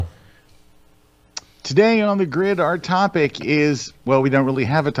Today on the grid, our topic is, well, we don't really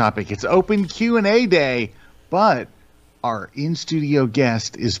have a topic. It's open Q&A day, but our in-studio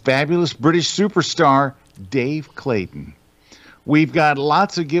guest is fabulous British superstar Dave Clayton. We've got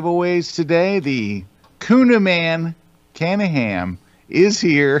lots of giveaways today. The Kuna man, Canaham, is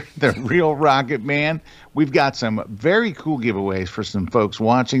here, the real Rocket Man. We've got some very cool giveaways for some folks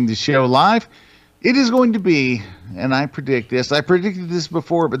watching the show live. It is going to be, and I predict this, I predicted this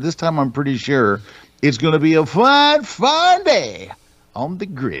before, but this time I'm pretty sure it's going to be a fun day on the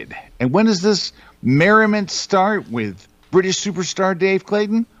grid. And when does this merriment start with British superstar Dave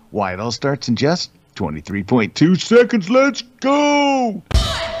Clayton? Why, it all starts in just 23.2 seconds. Let's go!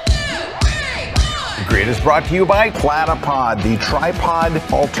 The Grid is brought to you by Platypod, the tripod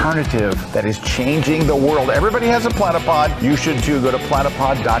alternative that is changing the world. Everybody has a Platypod. You should too. Go to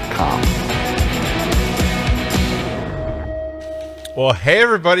platypod.com. Well, hey,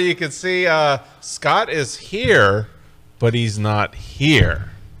 everybody. You can see Scott is here, but he's not here.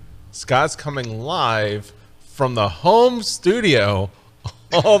 Scott's coming live from the home studio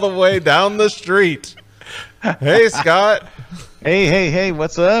all the way down the street. Hey, Scott. Hey,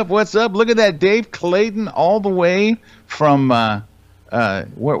 what's up? What's up? Look at that, Dave Clayton, all the way from,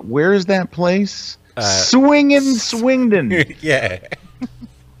 where is that place? Swingdon. Yeah.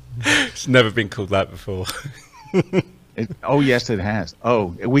 It's never been called that before. Oh, yes, it has. Oh,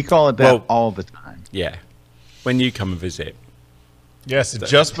 we call it that all the time. Yeah. When you come and visit. Yes,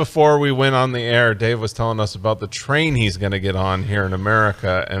 just before we went on the air, Dave was telling us about the train he's going to get on here in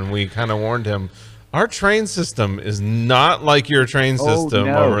America, and we kind of warned him, our train system is not like your train system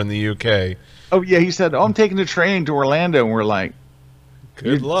over in the UK. Oh, yeah, he said, I'm taking the train to Orlando, and we're like,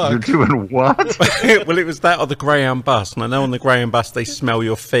 good luck. You're doing what? Well, it was that or the Greyhound bus, and I know on the Greyhound bus they smell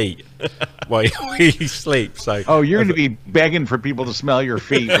your feet while you sleep. So, you're going to be begging for people to smell your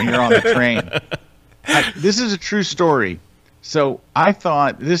feet when you're on the train. This is a true story. So I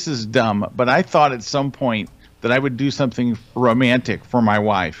thought, this is dumb, but I thought at some point that I would do something romantic for my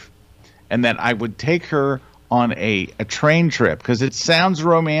wife, and that I would take her on a train trip, because it sounds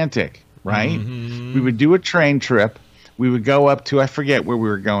romantic, right? Mm-hmm. We would do a train trip. We would go up to, I forget where we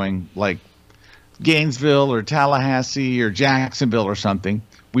were going, like Gainesville or Tallahassee or Jacksonville or something.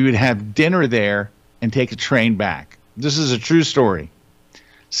 We would have dinner there and take a train back. This is a true story.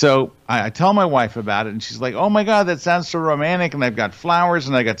 So I tell my wife about it, and she's like, oh, my God, that sounds so romantic, and I've got flowers,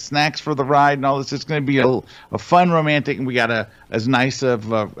 and I got snacks for the ride and all this. It's going to be a fun romantic, and we got as nice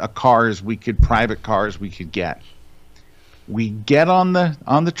of a car as we could, private car as we could get. We get on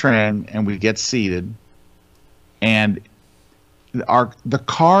the train, and we get seated, and the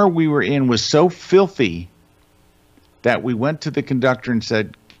car we were in was so filthy that we went to the conductor and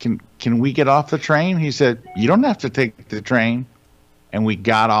said, can we get off the train? He said, you don't have to take the train. And we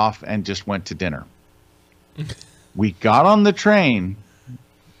got off and just went to dinner. We got on the train,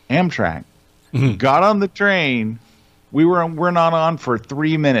 Amtrak. Got on the train. We're not on for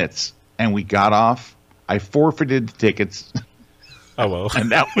 3 minutes, and we got off. I forfeited the tickets. Oh well, and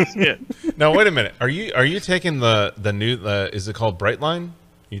that was it. Now wait a minute. Are you taking the new? Is it called Brightline?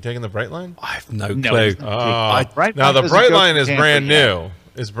 Are you taking the Brightline? I have no clue. Now the Brightline is brand new.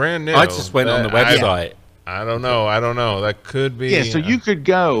 It's brand new. I just went on the website. I don't know. That could be. Yeah, so you could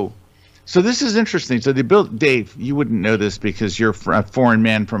go. So this is interesting. So they built, Dave, you wouldn't know this because you're a foreign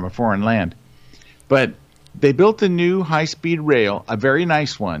man from a foreign land. But they built a new high-speed rail, a very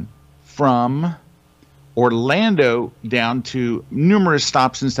nice one, from Orlando down to numerous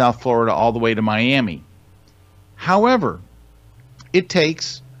stops in South Florida all the way to Miami. However, it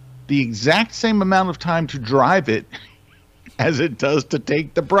takes the exact same amount of time to drive it as it does to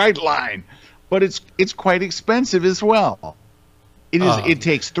take the Brightline. But it's quite expensive as well. It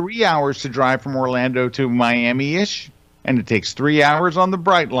takes 3 hours to drive from Orlando to Miami-ish, and it takes 3 hours on the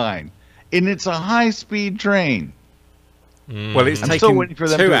Brightline, and it's a high-speed train. Well, I'm still waiting for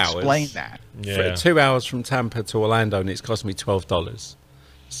them to explain that. Yeah. 2 hours from Tampa to Orlando, and it's cost me $12.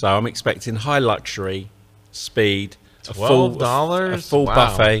 So I'm expecting high luxury, speed, $12, a full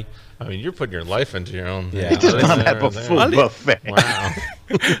buffet. I mean, you're putting your life into your own. Yeah, it does not have a full buffet. Wow.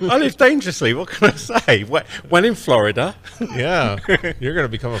 I live dangerously. What can I say? When in Florida. Yeah, you're going to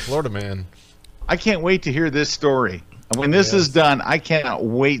become a Florida man. I can't wait to hear this story. When this is done, I cannot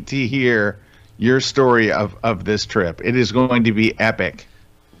wait to hear your story of this trip. It is going to be epic.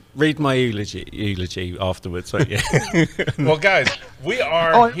 Read my eulogy afterwards. Won't you? Well, guys, we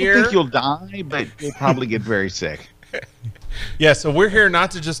are here. I think you'll die, but you'll probably get very sick. Yeah, so we're here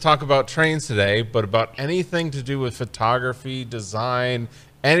not to just talk about trains today, but about anything to do with photography, design,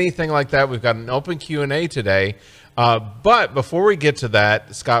 anything like that. We've got an open Q&A today. But before we get to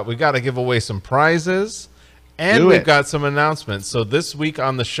that, Scott, we got to give away some prizes. And we've got some announcements. So this week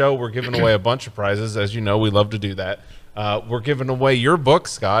on the show, we're giving away a bunch of prizes. As you know, we love to do that. We're giving away your book,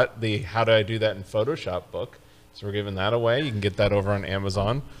 Scott, the How Do I Do That in Photoshop book. So we're giving that away. You can get that over on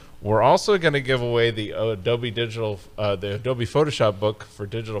Amazon. We're also going to give away the Adobe Photoshop book for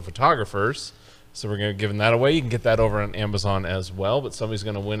digital photographers. So we're going to give that away. You can get that over on Amazon as well, but somebody's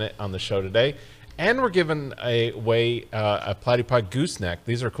going to win it on the show today. And we're giving away a Platypod gooseneck.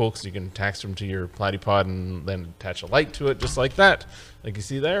 These are cool because you can attach them to your Platypod and then attach a light to it just like that, like you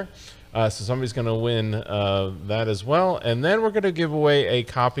see there. So somebody's going to win that as well. And then we're going to give away a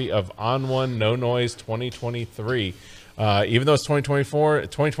copy of On One No Noise 2023. Even though it's 2024,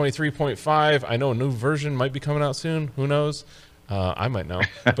 2023.5, I know a new version might be coming out soon. Who knows? I might know.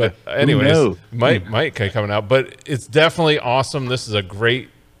 But anyways, might coming out. But it's definitely awesome. This is a great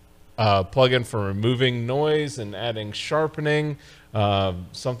plugin for removing noise and adding sharpening.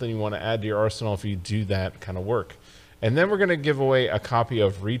 Something you want to add to your arsenal if you do that kind of work. And then we're going to give away a copy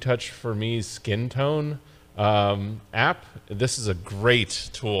of Retouch for Me's Skin Tone app. This is a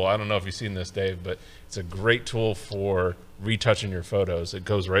great tool. I don't know if you've seen this, Dave, but it's a great tool for retouching your photos. It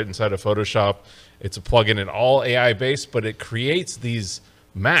goes right inside of Photoshop. It's a plugin and all AI based, but it creates these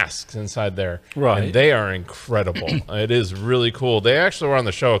masks inside there. Right. And they are incredible. It is really cool. They actually were on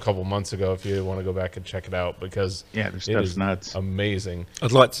the show a couple months ago if you want to go back and check it out because their stuff's nuts. Amazing.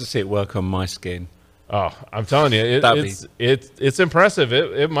 I'd like to see it work on my skin. Oh, I'm telling you, it's impressive.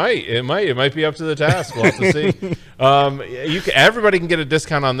 It might be up to the task. We'll have to see. Everybody can get a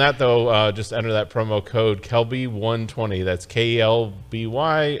discount on that though. Just enter that promo code Kelby120. That's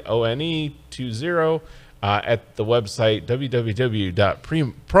KELBYONE20 at the website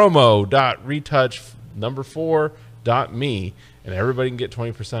www.promo.retouch4.me, and everybody can get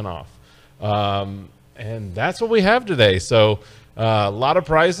 20% off. And that's what we have today. So. A lot of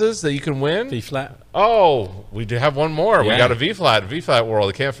prizes that you can win. V-flat. Oh, we do have one more. Yeah. We got a V-flat. V-flat world.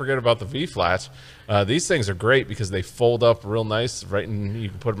 I can't forget about the V-flats. These things are great because they fold up real nice. You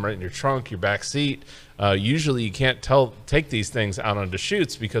can put them right in your trunk, your back seat. Usually you can't take these things out onto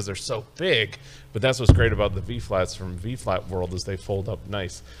shoots because they're so big. But that's what's great about the V-flats from V-flat world is they fold up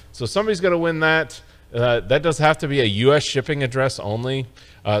nice. So somebody's going to win that. That does have to be a U.S. shipping address only.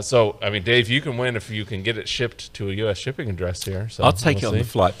 So, I mean, Dave, you can win if you can get it shipped to a U.S. shipping address here. So I'll take it on the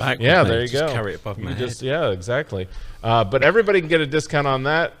flight back. Yeah, there you go. Carry it above my head. Yeah, exactly. But everybody can get a discount on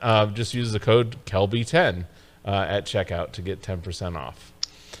that. Just use the code Kelby10 at checkout to get 10% off.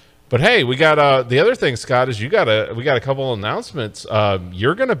 But hey, we got the other thing, Scott, is we got a couple announcements.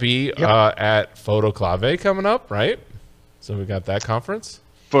 You're going to be at Photoclave coming up, right? So we got that conference.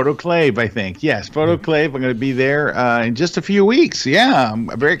 Photoclave, I think. Yes, Photoclave. I'm going to be there in just a few weeks. Yeah, I'm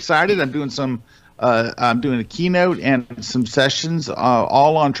very excited. I'm doing a keynote and some sessions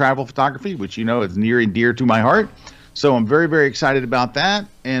all on travel photography, which is near and dear to my heart. So I'm very, very excited about that.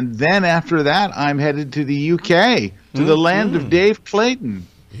 And then after that, I'm headed to the UK, to the land of Dave Clayton,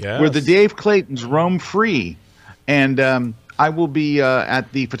 where the Dave Claytons roam free. And I will be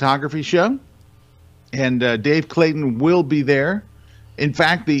at the photography show, and Dave Clayton will be there. In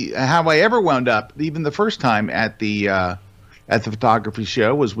fact, how I ever wound up, even the first time at the photography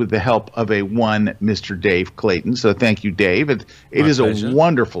show, was with the help of a one Mr. Dave Clayton. So thank you, Dave. It is a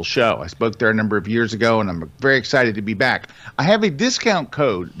wonderful show. I spoke there a number of years ago, and I'm very excited to be back. I have a discount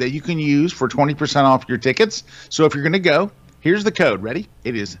code that you can use for 20% off your tickets. So if you're going to go, here's the code. Ready?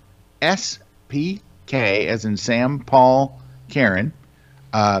 It is SPK, as in Sam, Paul, Karen,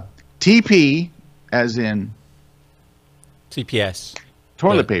 TP, as in TPS.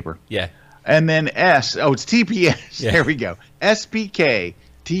 Toilet paper. Yeah. And then S. Oh, it's TPS. Yeah. There we go. SPK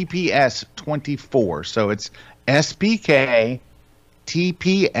TPS 24. So it's SPK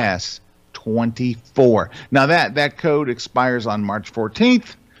TPS 24. Now that code expires on March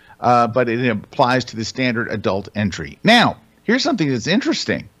 14th, but it applies to the standard adult entry. Now, here's something that's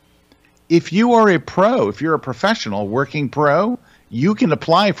interesting. If you are a pro, if you're a professional working pro, you can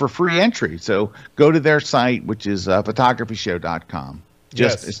apply for free entry. So go to their site, which is photographyshow.com.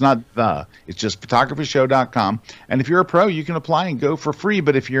 It's just photographyshow.com. And if you're a pro, you can apply and go for free.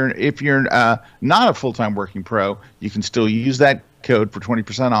 But if you're not a full-time working pro, you can still use that code for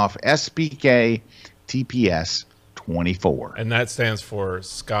 20% off, SPK TPS 24. And that stands for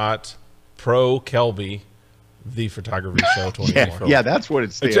Scott Pro Kelby, the Photography Show 24. Yeah, that's what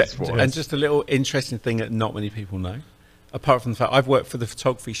it stands for. And just a little interesting thing that not many people know. Apart from the fact I've worked for the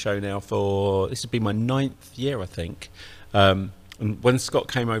Photography Show now this would be my 9th year, I think. And when Scott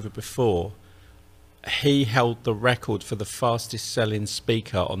came over before, he held the record for the fastest selling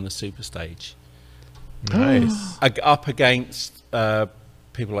speaker on the Superstage. Nice. Up against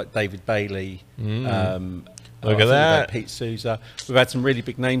people like David Bailey. Look at that. Pete Souza. We've had some really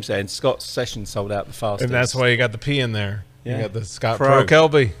big names there, and Scott's session sold out the fastest. And that's why you got the P in there. Yeah. You got the Scott Pro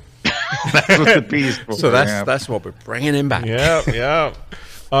Kelby. That's what the P's for. So that's what we're bringing him back. Yeah.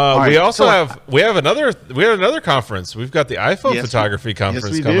 right, We also so have another conference. We've got the iPhone photography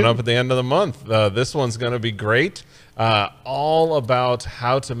conference coming up at the end of the month. This one's going to be great. All about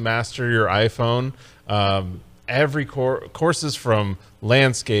how to master your iPhone. Every courses from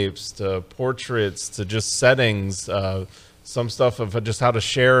landscapes to portraits to just settings. Some stuff of just how to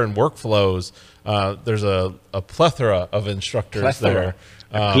share and workflows. There's a plethora of instructors there.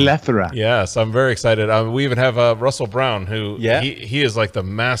 Plethora. Yes, I'm very excited. We even have Russell Brown, who he is like the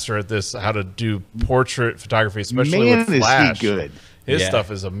master at this, how to do portrait photography, especially with Flash. Is he good. His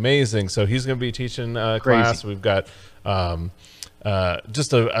stuff is amazing. So he's going to be teaching class. We've got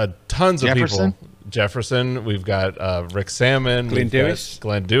just a tons of people. Jefferson. We've got Rick Salmon. Glenn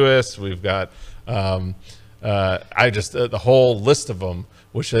Dewis. We've got the whole list of them.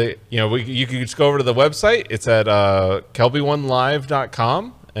 Which you can just go over to the website. It's at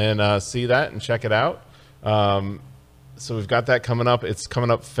kelby1live.com and see that and check it out. So we've got that coming up. It's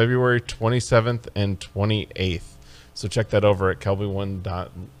coming up February 27th and 28th. So check that over at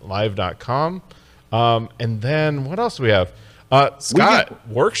kelby1live.com. And then what else do we have? Scott,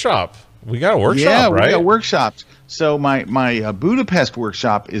 workshop. We got a workshop, right? Yeah, we got workshops. So my Budapest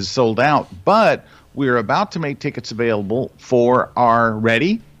workshop is sold out, but we're about to make tickets available for our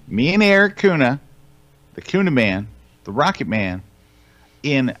me and Erik Kuna, the Kuna Man, the Rocket Man,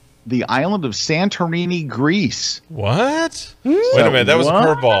 in the island of Santorini, Greece. What? Wait a minute, that was a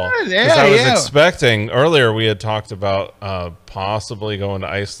curveball. Because I was expecting, earlier we had talked about possibly going to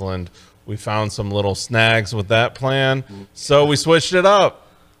Iceland. We found some little snags with that plan, so we switched it up.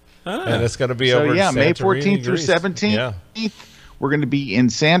 And it's going to be over May 14th through 17th. Yeah. We're going to be in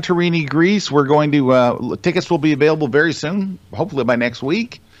Santorini, Greece. We're going to tickets will be available very soon, hopefully by next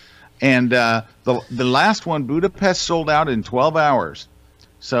week. And the last one, Budapest, sold out in 12 hours.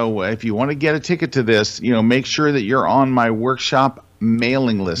 So if you want to get a ticket to this, make sure that you're on my workshop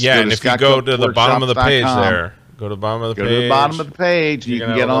mailing list. Yeah, and if you go to the bottom of the page there, go to the bottom of the page. Go to the bottom of the page. You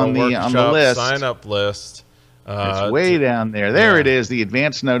can get on the list. Sign up list. It's way down there. There it is, the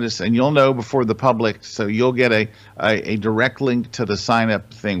advance notice, and you'll know before the public, so you'll get a direct link to the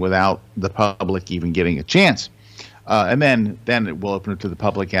sign-up thing without the public even getting a chance. And then it will open it to the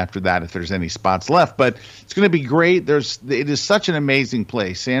public after that if there's any spots left. But it's going to be great. It is such an amazing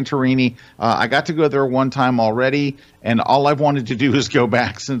place, Santorini. I got to go there one time already, and all I've wanted to do is go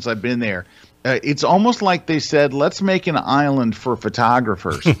back since I've been there. It's almost like they said, let's make an island for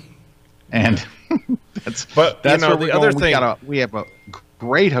photographers. And that's the other thing. We have a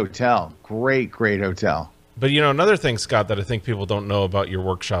great hotel, great hotel. But another thing, Scott, that I think people don't know about your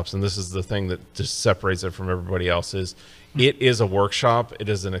workshops, and this is the thing that just separates it from everybody else, is it is a workshop. It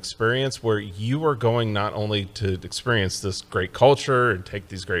is an experience where you are going not only to experience this great culture and take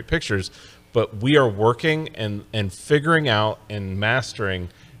these great pictures, but we are working and figuring out and mastering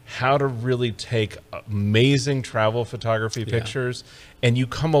how to really take amazing travel photography pictures, and you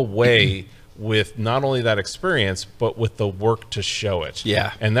come away with not only that experience, but with the work to show it.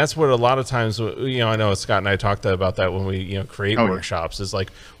 Yeah. And that's what a lot of times, I know Scott and I talked about that when we, create workshops, is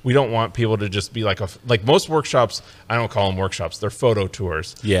like, we don't want people to just be like most workshops, I don't call them workshops, they're photo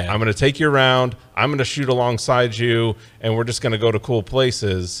tours. Yeah. I'm going to take you around, I'm going to shoot alongside you, and we're just going to go to cool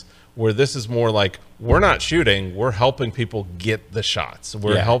places. Where this is more like, we're not shooting, we're helping people get the shots.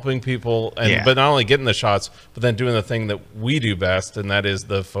 We're helping people, but not only getting the shots, but then doing the thing that we do best, and that is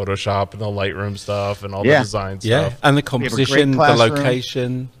the Photoshop and the Lightroom stuff and all the design stuff. And the composition, the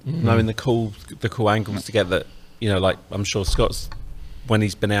location, knowing the cool angles to get that. Like I'm sure Scott's, when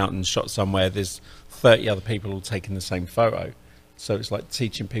he's been out and shot somewhere, there's 30 other people all taking the same photo. So it's like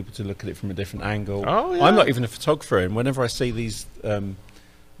teaching people to look at it from a different angle. Oh, yeah. I'm not even a photographer, and whenever I see these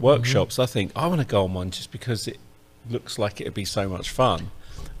workshops, I think I want to go on one just because it looks like it'd be so much fun.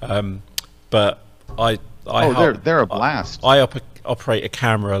 But they're a blast. I operate a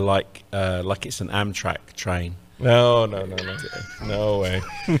camera like it's an Amtrak train. No way.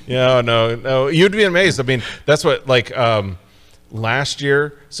 No. You'd be amazed. I mean, that's what last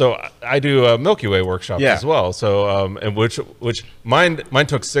year. So I do a Milky Way workshop as well. So and which mine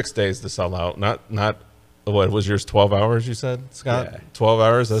took 6 days to sell out. Not. What was yours? 12 hours, you said, Scott? Yeah. 12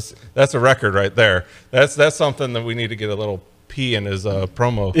 hours. That's a record right there. That's something that we need to get a little P in his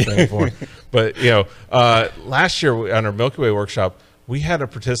promo thing for. But last year on our Milky Way workshop, we had a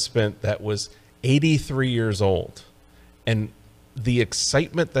participant that was 83 years old, and the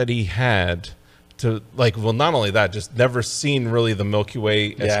excitement that he had to like, well, not only that, just never seen really the Milky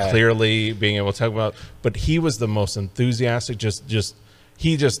Way as clearly, being able to talk about, but he was the most enthusiastic,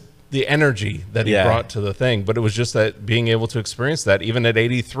 the energy that he brought to the thing. But it was just that being able to experience that even at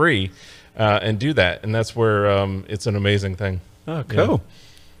 83 and do that. And that's where it's an amazing thing. Oh, cool. Yeah.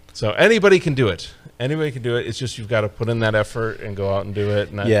 So anybody can do it. Anybody can do it. It's just you've got to put in that effort and go out and do it.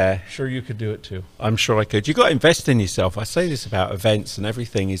 And I'm sure you could do it too. I'm sure I could. You've got to invest in yourself. I say this about events and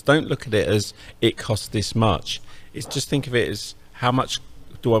everything, is don't look at it as it costs this much. It's just think of it as how much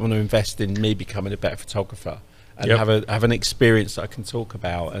do I want to invest in me becoming a better photographer and have an experience that I can talk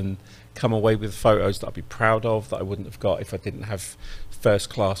about and come away with photos that I'd be proud of that I wouldn't have got if I didn't have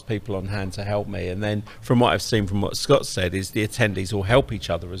first-class people on hand to help me. And then from what I've seen, from what Scott said, is the attendees all help each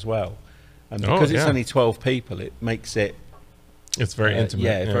other as well. And because it's only 12 people, it makes it... It's very intimate.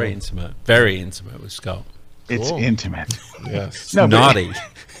 Yeah, very intimate. Very intimate with Scott. It's intimate. Yes. No, naughty.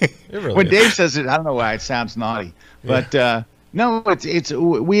 Really when Dave says it, I don't know why it sounds naughty. But no, it's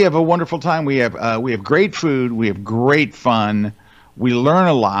we have a wonderful time. We have great food. We have great fun. We learn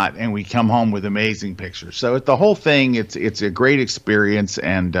a lot, and we come home with amazing pictures. So the whole thing, it's a great experience,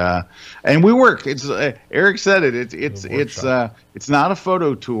 and we work. It's Erik said it. It's not a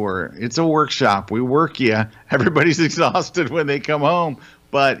photo tour. It's a workshop. We work you. Everybody's exhausted when they come home,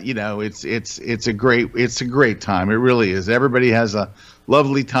 but it's a great time. It really is. Everybody has a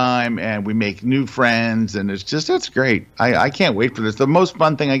lovely time, and we make new friends, and it's great. I can't wait for this. The most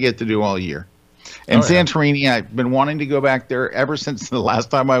fun thing I get to do all year. And Santorini, I've been wanting to go back there ever since the last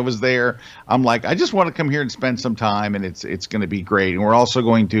time I was there. I'm like, I just want to come here and spend some time, and it's going to be great. And we're also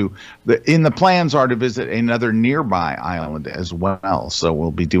going to, the plans are to visit another nearby island as well. So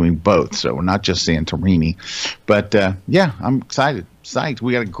we'll be doing both. So not just Santorini. But I'm excited. Psyched.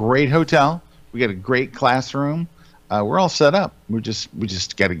 We got a great hotel. We got a great classroom. We're all set up. We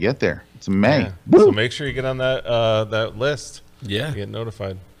just got to get there. It's May. Yeah. So make sure you get on that list. Yeah. Get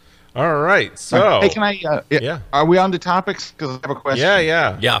notified. All right, so hey, can I? Are we on to topics? Because I have a question.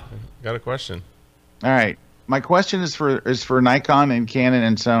 Yeah. Got a question. All right, my question is for Nikon and Canon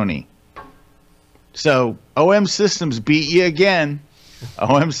and Sony. So OM Systems beat you again.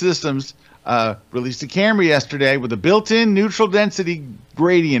 OM Systems released a camera yesterday with a built-in neutral density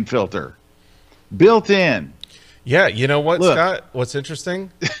gradient filter. Built in. Yeah, you know what, Scott? What's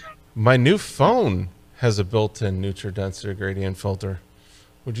interesting? My new phone has a built-in neutral density gradient filter.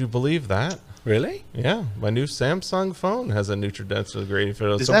 Would you believe that? Really? Yeah. My new Samsung phone has a neutral density gradient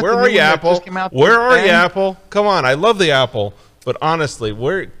filter. Is So that where the are new you, one that Apple? just came out Where are you, today? Apple? Come on. I love the Apple. But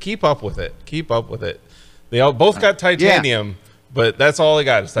honestly, keep up with it. Keep up with it. They all both got titanium, but that's all they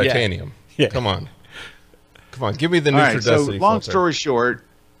got is titanium. Yeah. Come on. Give me the neutral density filter. So long story short,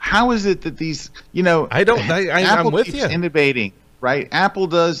 how is it that these, I'm Apple with keeps you. innovating, right? Apple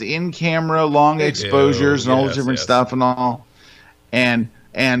does in-camera long exposures and all this different stuff and all. And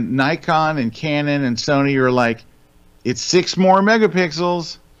Nikon and Canon and Sony are like, it's 6 more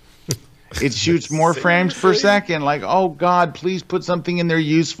megapixels. It shoots more frames per second. Like, oh, God, please put something in there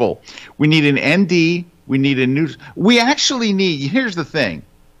useful. We need an ND. We need we actually need, here's the thing.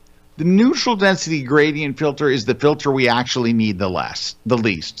 The neutral density gradient filter is the filter we actually need the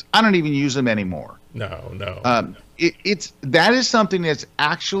least. I don't even use them anymore. No. That is something that's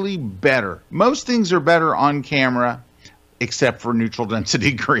actually better. Most things are better on camera, except for neutral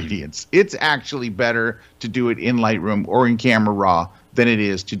density gradients. It's actually better to do it in Lightroom or in Camera Raw than it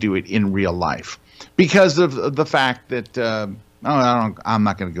is to do it in real life, because of the fact that I'm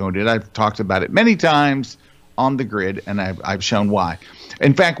not going to go into it. I've talked about it many times on the grid, and I've shown why.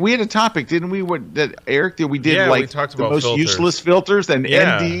 In fact, we had a topic, didn't we? Erik, we did we talked about most filters. Useless filters and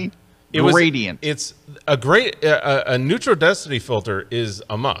ND. Gradient. It's a great a neutral density filter is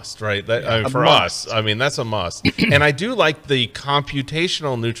a must, right? For us, that's a must. And I do like the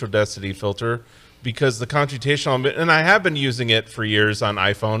computational neutral density filter because the computational, and I have been using it for years on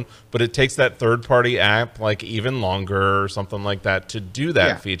iPhone, but it takes that third-party app like even longer or something like that to do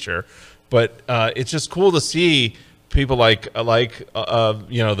that feature. But it's just cool to see people like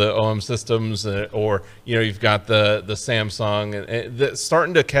the OM Systems, or you've got the Samsung, and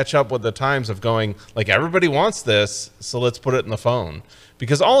starting to catch up with the times of going like, everybody wants this, so let's put it in the phone,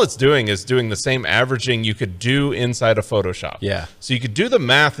 because all it's doing is doing the same averaging you could do inside of Photoshop. Yeah. So you could do the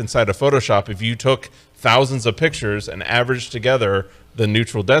math inside of Photoshop if you took thousands of pictures and averaged together the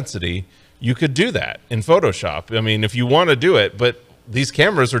neutral density. You could do that in Photoshop. I mean, if you want to do it, but these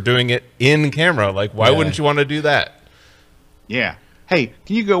cameras are doing it in camera. Like, why wouldn't you want to do that? Yeah. Hey,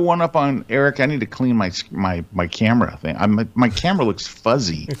 can you go one up on Erik? I need to clean my camera thing. My camera looks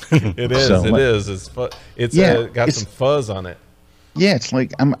fuzzy. It is. It's got some fuzz on it. Yeah, it's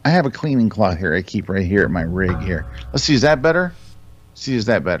like I have a cleaning cloth here. I keep right here at my rig here. Let's see. Is that better? See, is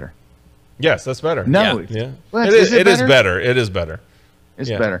that better? Yes, that's better. No. Yeah. Well, It is better. It is better. It's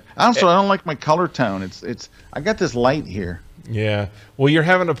better. Also, I don't like my color tone. It's. I got this light here. Yeah. Well, you're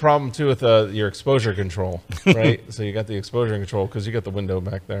having a problem too with your exposure control, right? So you got the exposure control because you got the window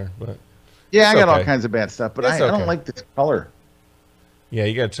back there. But yeah, I got all kinds of bad stuff, but I don't like this color. Yeah,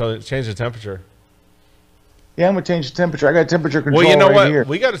 you got to change the temperature. Yeah, I'm gonna change the temperature. I got temperature control. Well, you know right what? here.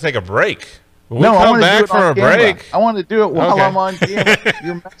 We got to take a break. When no, we I come want to back do it from a break. I want to do it while Okay. I'm on camera.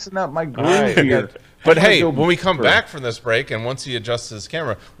 You're messing up my groove here. But hey, when we come back from this break, and once he adjusts his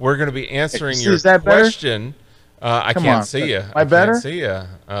camera, we're going to be answering your question. I can't see you. I better? can't see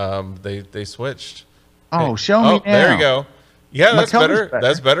you. They switched. Oh, show me now. There you go. Yeah, that's color's better.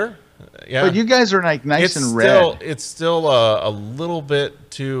 That's better. Yeah. But you guys are like nice and red. It's still a little bit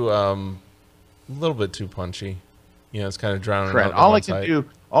too punchy. You know, it's kind of drowning out.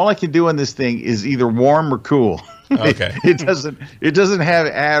 All I can do on this thing is either warm or cool. Okay. it doesn't have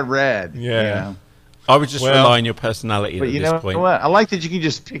add red. Yeah. You know? I would just rely on your personality But at you this know point. what? I like that you can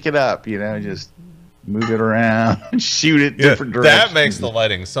just pick it up. You know, just move it around and shoot it different directions. That makes the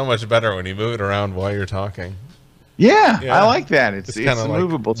lighting so much better when you move it around while you're talking. Yeah, I like that. It's kind of like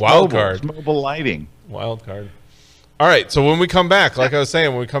movable. It's wild mobile. card. It's mobile lighting. Wild card. All right, so when we come back, like I was saying,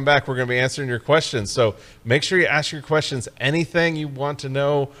 when we come back, we're going to be answering your questions. So make sure you ask your questions. Anything you want to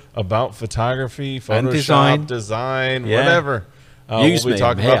know about photography, Photoshop, design, whatever. We'll be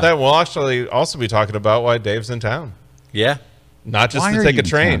talking about that. We'll actually also be talking about why Dave's in town. Yeah. Not just to take a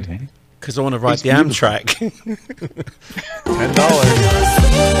train. Because I want to ride the Amtrak. $10.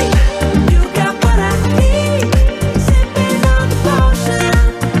 You got what I need. Sipping on the potion.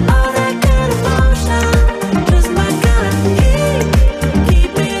 All that good emotion. Just my kind of heat.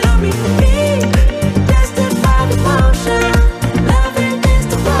 Keep it on repeat. Tested by devotion. Loving is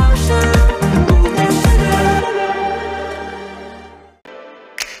devotion. Ooh, that's sugar.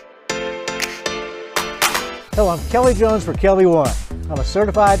 Hello, I'm Kelly Jones for Kelby One. I'm a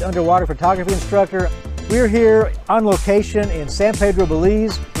certified underwater photography instructor. We're here on location in San Pedro,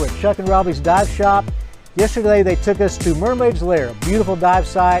 Belize. We're at Chuck and Robbie's dive shop. Yesterday they took us to Mermaid's Lair, a beautiful dive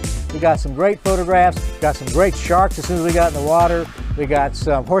site. We got some great photographs, got some great sharks as soon as we got in the water. We got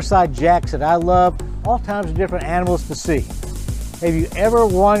some horse-eyed jacks that I love, all kinds of different animals to see. Have you ever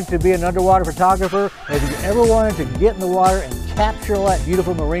wanted to be an underwater photographer? Have you ever wanted to get in the water and capture all that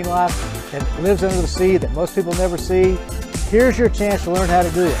beautiful marine life that lives under the sea that most people never see? Here's your chance to learn how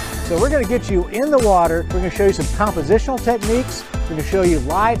to do it. So we're going to get you in the water. We're going to show you some compositional techniques. We're going to show you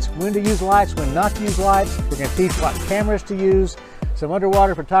lights, when to use lights, when not to use lights. We're going to teach what cameras to use, some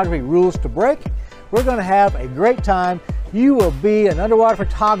underwater photography rules to break. We're going to have a great time. You will be an underwater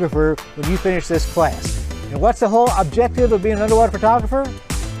photographer when you finish this class. And what's the whole objective of being an underwater photographer?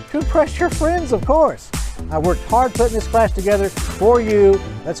 To impress your friends, of course. I worked hard putting this class together for you.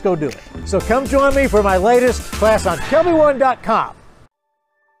 Let's go do it. So come join me for my latest class on KelbyOne.com.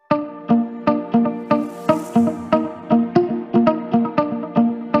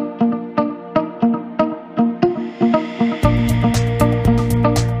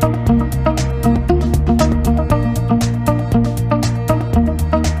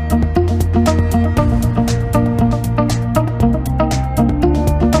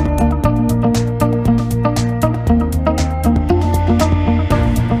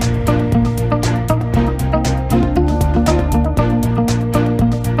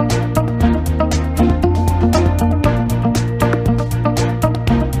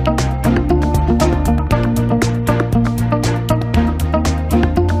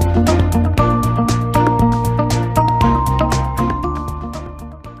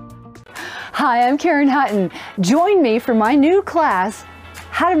 Join me for my new class,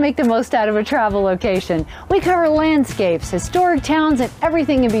 How to Make the Most Out of a Travel Location. We cover landscapes, historic towns, and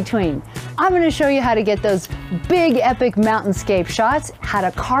everything in between. I'm going to show you how to get those big epic mountainscape shots, how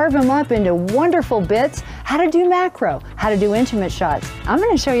to carve them up into wonderful bits, how to do macro, how to do intimate shots. I'm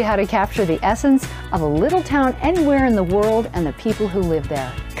going to show you how to capture the essence of a little town anywhere in the world and the people who live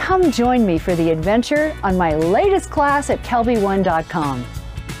there. Come join me for the adventure on my latest class at KelbyOne.com.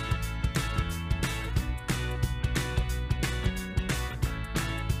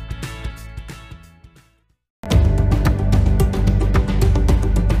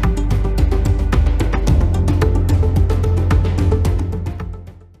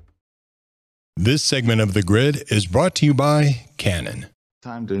 This segment of The Grid is brought to you by Canon.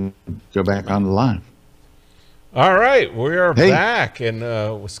 Time to go back on the line. All right, we are back, and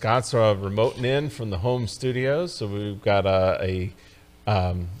Scott's remoting in from the home studios. So we've got a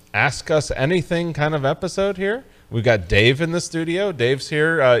Ask Us Anything kind of episode here. We've got Dave in the studio. Dave's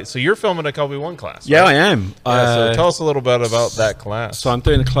here. So you're filming a Kelby 1 class, right? Yeah, I am. Yeah, so tell us a little bit about that class. So I'm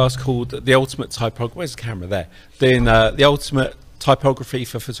doing a class called The Ultimate Typography. Where's the camera there? Doing the Ultimate Typography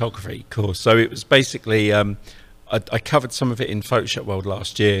for Photography course. So it was basically, I covered some of it in Photoshop World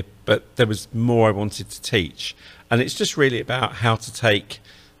last year, but there was more I wanted to teach. And it's just really about how to take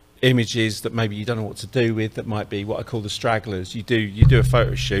images that maybe you don't know what to do with, that might be what I call the stragglers. You do a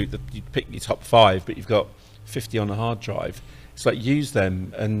photo shoot, that you pick your top 5, but you've got 50 on a hard drive. It's like use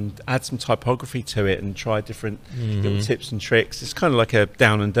them and add some typography to it and try different little tips and tricks. It's kind of like a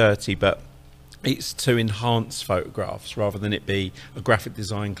down and dirty, but it's to enhance photographs rather than it be a graphic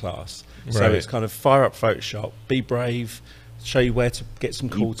design class. So Right. it's kind of fire up Photoshop, be brave, show you where to get some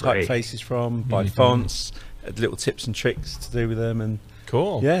cool typefaces from, buy fonts, little tips and tricks to do with them, and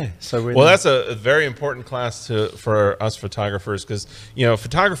Cool. yeah. So we're Well, that's a very important class for us photographers, because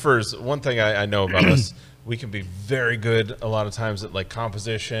photographers. One thing I know about us, we can be very good a lot of times at like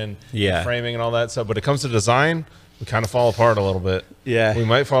composition, and framing, and all that stuff. But it comes to design, we kind of fall apart a little bit. Yeah. We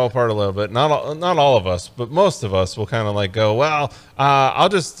might fall apart a little bit. Not all of us, but most of us will kind of like go, well, I'll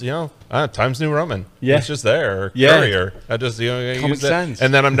just, Times New Roman. Yeah. It's just there. Or Yeah. Courier. I just, Comic use it. Sans.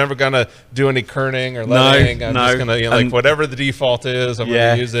 And then I'm never going to do any kerning or lettering. I'm just going to, like whatever the default is, I'm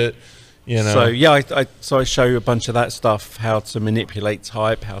going to use it. So yeah, I show you a bunch of that stuff, how to manipulate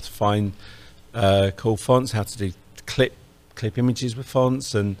type, how to find cool fonts, how to do clip images with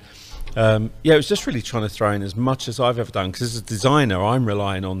fonts, and it was just really trying to throw in as much as I've ever done, because as a designer I'm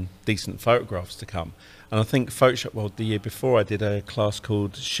relying on decent photographs to come. And I think Photoshop World the year before, I did a class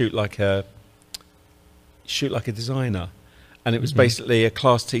called shoot like a designer, and it was basically a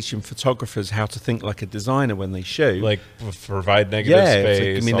class teaching photographers how to think like a designer when they shoot, like provide negative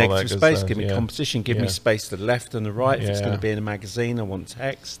space, give me all negative that space, stuff. give me composition, give me space to the left and the right. If it's going to be in a magazine, I want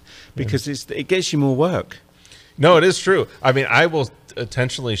text, because it gets you more work. No, it is true. I mean, I will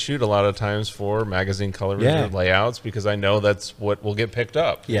intentionally shoot a lot of times for magazine colors or layouts, because I know that's what will get picked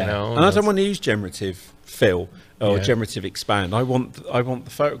up. And I don't want to use generative fill or generative expand. I want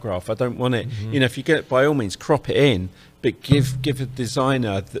the photograph. I don't want it. If you get it, by all means crop it in, but give a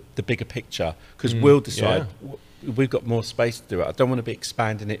designer the bigger picture, because we'll decide. We've got more space to do it. I don't want to be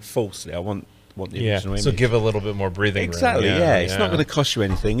expanding it falsely. I want the original image. So give a little bit more breathing room. Exactly. It's not going to cost you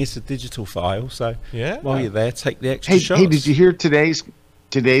anything. It's a digital file. So while you're there, take the extra shots. Hey, did you hear today's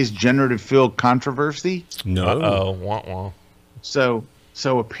generative fill controversy? No. Wah.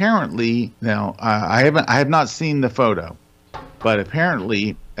 So apparently, now I have not seen the photo, but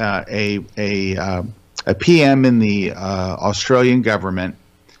apparently a PM in the Australian government,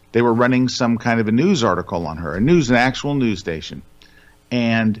 they were running some kind of a news article on her, an actual news station,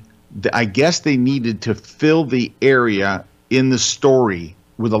 and I guess they needed to fill the area in the story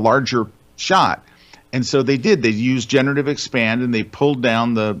with a larger shot. And so they did. They used generative expand, and they pulled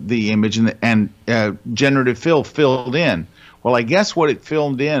down the image, and generative fill filled in. Well, I guess what it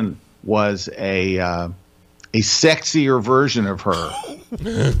filled in was a sexier version of her.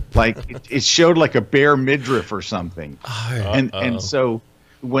 Like it showed like a bare midriff or something. And so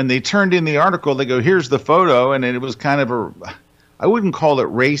when they turned in the article, they go, "Here's the photo," and it was kind of I wouldn't call it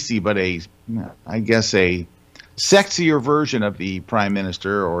racy, but I guess a sexier version of the prime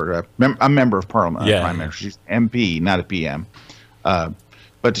minister, or a member of parliament. Prime minister. She's MP, not a PM,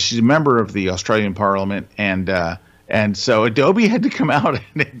 but she's a member of the Australian Parliament, and so Adobe had to come out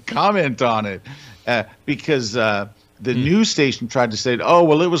and comment on it because the news station tried to say, "Oh,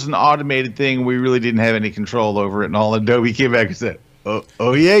 well, it was an automated thing. We really didn't have any control over it," and all. Adobe came back and said,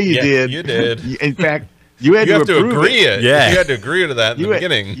 "Oh yeah, you did. You did. In fact." You have to agree it. Yeah, you had to agree to that in the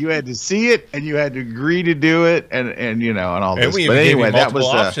beginning. You had to see it, and you had to agree to do it, and all this. And we but gave anyway, you that was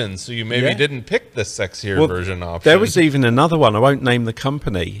multiple options, so you maybe didn't pick the sexier version option. There was even another one. I won't name the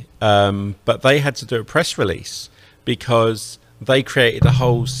company, but they had to do a press release because they created a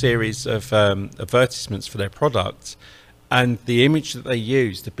whole series of advertisements for their product, and the image that they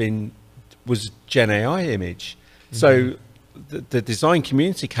used was Gen AI image. So the design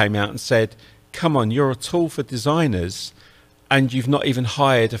community came out and said, "Come on, you're a tool for designers, and you've not even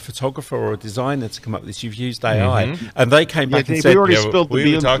hired a photographer or a designer to come up with this. You've used AI." And they came back and said, "We already spilled the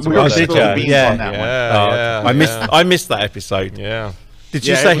beans on that one." I missed that episode. Yeah. Did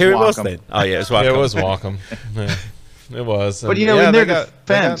you say who it was then? Oh yeah, it was Wacom. Yeah, it was Wacom. It was. But in their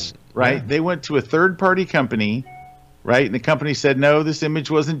defense, right? They went to a third-party company, right? And the company said, "No, this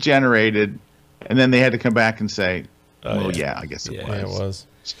image wasn't generated," and then they had to come back and say, "Well, I guess it was." Yeah, it was.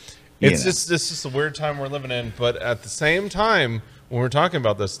 It's just a weird time we're living in, but at the same time, when we're talking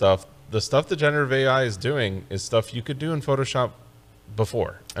about this stuff, the stuff that generative AI is doing is stuff you could do in Photoshop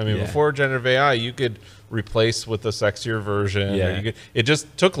before. I mean, Yeah. before generative AI, you could replace with a sexier version. Yeah. Or you could, it just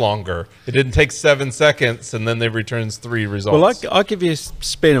took longer. It didn't take 7 seconds, and then they returns 3 results. Well, I'll give you a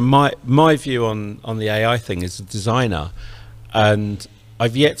spin on my view on the AI thing as a designer, and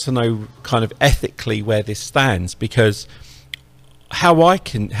I've yet to know kind of ethically where this stands, because how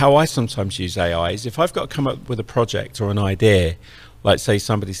I sometimes use AI is if I've got to come up with a project or an idea, like say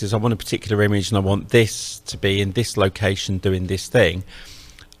somebody says I want a particular image and I want this to be in this location doing this thing.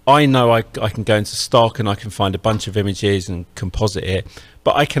 I know I can go into stock and I can find a bunch of images and composite it,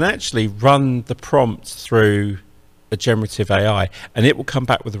 but I can actually run the prompt through a generative AI and it will come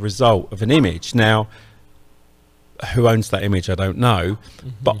back with a result of an image. Now, who owns that image, I don't know,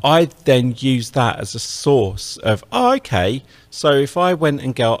 but I then use that as a source of, oh, okay, so if I went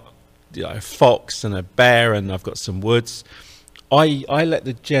and got, you know, a fox and a bear and I've got some woods, I let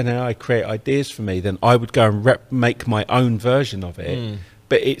the Gen AI create ideas for me, then I would go and make my own version of it,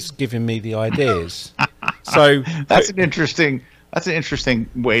 but it's giving me the ideas. So that's an interesting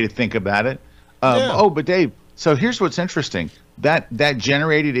way to think about it. Oh, but Dave, so here's what's interesting: that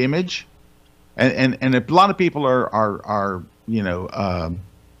generated image, and a lot of people are you know,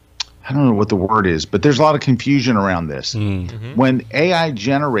 I don't know what the word is, but there's a lot of confusion around this. When AI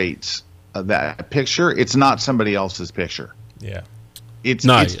generates that picture, it's not somebody else's picture. yeah. It's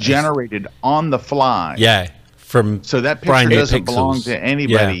It's generated on the fly. yeah, from So that brand picture new doesn't belong pixels. to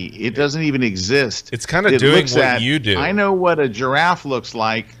anybody. It doesn't even exist. It's kind of It doing looks what you do. I know what a giraffe looks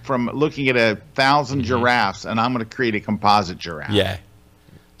like from looking at 1,000 giraffes, and I'm going to create a composite giraffe. Yeah.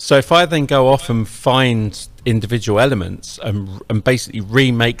 So if I then go off and find individual elements and basically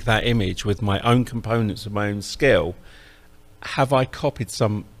remake that image with my own components of my own skill, have I copied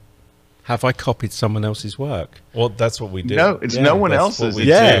someone else's work? Well, that's what we do. No, it's no one That's else's. what we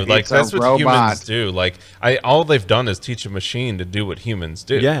Yeah. do. Like It's that's a what humans robot. do. Like all they've done is teach a machine to do what humans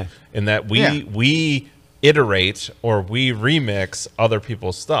do. Yeah. And that Yeah. we iterate or we remix other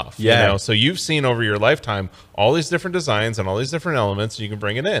people's stuff. Yeah. You know? So you've seen over your lifetime all these different designs and all these different elements, and you can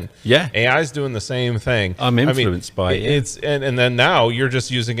bring it in. Yeah. AI's doing the same thing. I'm influenced by it, yeah. It's and then now you're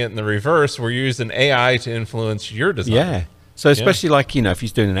just using it in the reverse, where you're using AI to influence your design. Yeah. So especially like, you know, if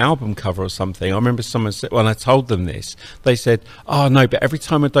he's doing an album cover or something, I remember someone said, when I told them this, they said, oh no, but every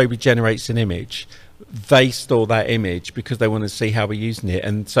time Adobe generates an image, they store that image because they want to see how we're using it.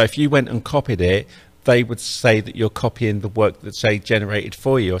 And so if you went and copied it, they would say that you're copying the work that say generated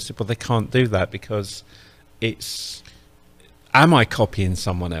for you. I said, well, they can't do that because am I copying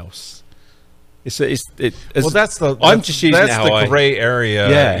someone else? Well, I'm just using that's how the gray area.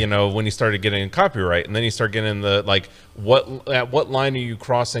 Yeah. You know, when you started getting copyright, and then you start getting the like, at what line are you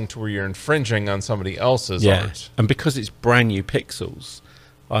crossing to where you're infringing on somebody else's art? And because it's brand new pixels,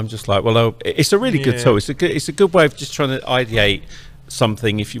 I'm just like, well, it's a really good tool. It's a good way of just trying to ideate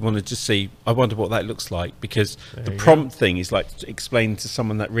something if you want to just see, I wonder what that looks like, because the prompt thing is like explaining to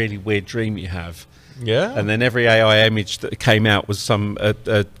someone that really weird dream you have. Yeah. And then every AI image that came out was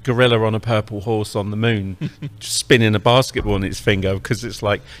a gorilla on a purple horse on the moon spinning a basketball on its finger, because it's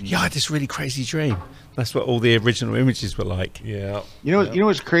like, yeah, I had this really crazy dream. That's what all the original images were like. Yeah. You know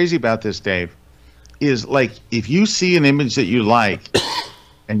what's crazy about this, Dave, is like if you see an image that you like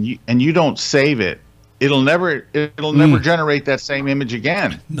and you don't save it, it'll never generate that same image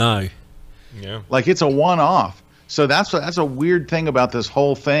again. No. Yeah. Like it's a one-off. So that's a weird thing about this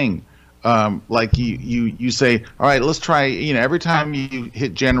whole thing. Like you say, all right, let's try. You know, every time you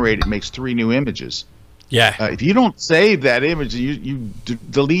hit generate, it makes 3 new images. Yeah. If you don't save that image, you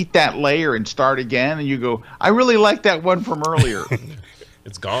delete that layer and start again, and you go, I really like that one from earlier.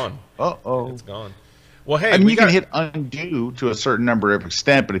 It's gone. Uh-oh. It's gone. Well, hey, I mean, we you can hit undo to a certain number of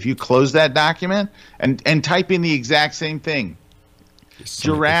extent, but if you close that document and type in the exact same thing,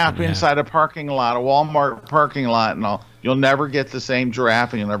 giraffe inside a parking lot, a Walmart parking lot, and all, you'll never get the same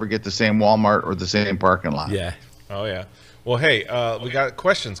giraffe, and you'll never get the same Walmart or the same parking lot. Yeah. Oh yeah. Well, hey, we got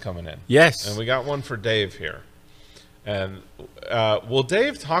questions coming in. Yes. And we got one for Dave here. And will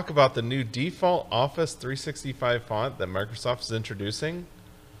Dave talk about the new default Office 365 font that Microsoft is introducing?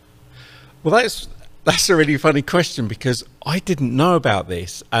 Well, that's a really funny question, because I didn't know about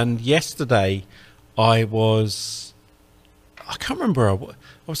this, and yesterday I can't remember, I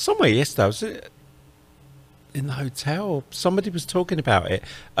was somewhere yesterday. I was in the hotel. Somebody was talking about it,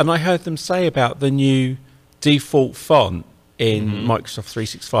 and I heard them say about the new default font in Microsoft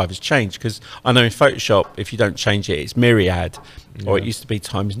 365 has changed, because I know in Photoshop, if you don't change it, it's Myriad, or it used to be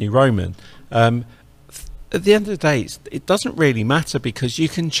Times New Roman. At the end of the day, it doesn't really matter, because you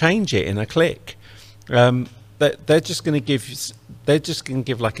can change it in a click. They're just going to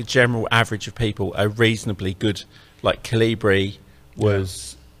give like a general average of people a reasonably good, like Calibri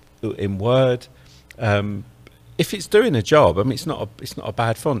was in Word. If it's doing a job, I mean, it's not a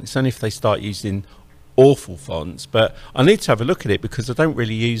bad font. It's only if they start using awful fonts. But I need to have a look at it because I don't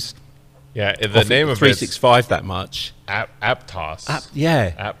really use the name of 365 that much. Aptos.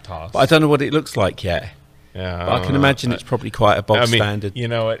 Aptos. But I don't know what it looks like yet. Yeah, but I can imagine it's probably quite a bog standard. You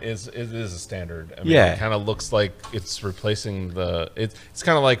know, it is a standard. I mean, yeah, it kind of looks like it's replacing the. It's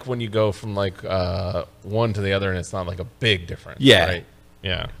kind of like when you go from like one to the other, and it's not like a big difference. Yeah, right?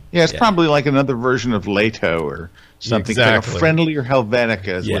 Yeah. Yeah, it's probably like another version of Lato or something. Exactly. Like a friendlier Helvetica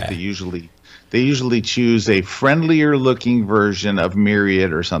is what they usually choose a friendlier looking version of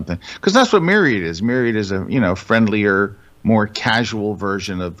Myriad or something, because that's what Myriad is. Myriad is a friendlier, more casual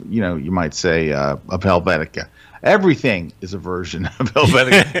version of you might say of Helvetica. Everything is a version of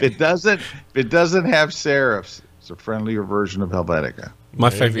Helvetica. It doesn't have serifs. It's a friendlier version of Helvetica.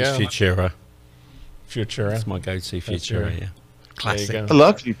 My favorite is Futura. Futura. That's my go-to Futura. Yeah. Classic. I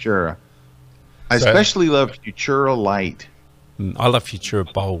love Futura. I especially love Futura Light. I love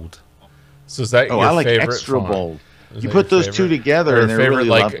Futura Bold. So is that your I like favorite extra font? bold. Is You that put your those two favorite? together, Or and they're favorite, really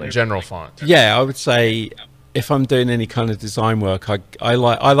like lovely. general font. Yeah, I would say if I'm doing any kind of design work, I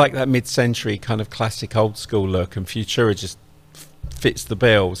like that mid-century kind of classic old school look, and Futura just fits the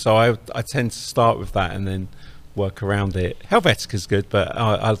bill. So I tend to start with that and then work around it. Helvetica's good, but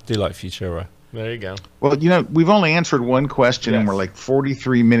I do like Futura. There you go. Well, we've only answered one question, and we're like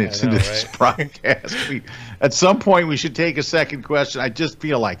 43 minutes into this right? broadcast. At some point, we should take a second question. I just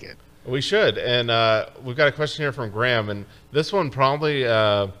feel like it. We should, and we've got a question here from Graham, and this one probably,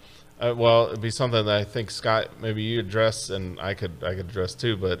 it'd be something that I think Scott, maybe you address, and I could address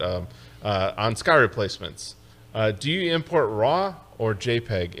too. But on sky replacements, do you import RAW or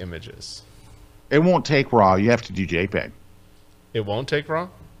JPEG images? It won't take RAW. You have to do JPEG. It won't take RAW.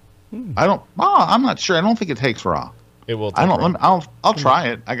 I'm not sure. I don't think it takes RAW. It will. Take I don't. RAW. I'll try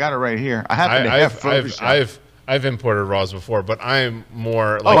it. I got it right here. I happen to have Photoshop. I've imported RAWs before, but I'm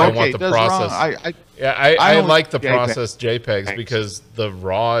more like I want the process. I like the process JPEGs because the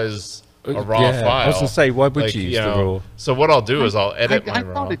RAW is a raw file. I was gonna say, why would you use the RAW? So what I'll do is I'll edit my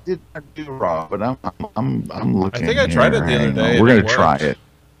RAW. I thought it did not do RAW, but I'm looking. I think I tried it the other day. We're gonna try it.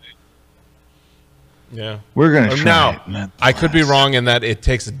 Yeah, we're gonna try now. it. I could be wrong in that it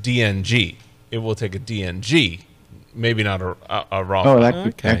takes a DNG. It will take a DNG, maybe not a raw. Oh,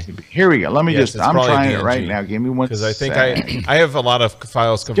 that could be. Here we go. Let me I'm trying it right now. Give me one. Because I think I have a lot of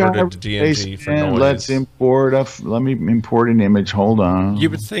files converted to DNG for noise. Let me import an image. Hold on. You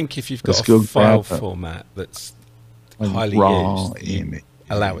would think if you've got a file format that's highly used,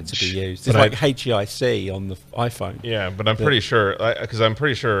 allow it to be used. It's like HEIC on the iPhone. Yeah, but I'm pretty sure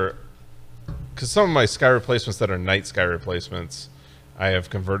because some of my sky replacements that are night sky replacements, I have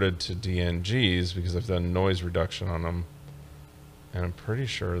converted to DNGs because I've done noise reduction on them, and I'm pretty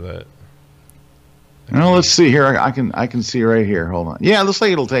sure that. Well, let's see here. I can see right here. Hold on. Yeah, looks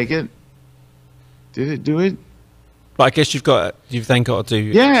like it'll take it. Did it do it? But I guess you've then got to do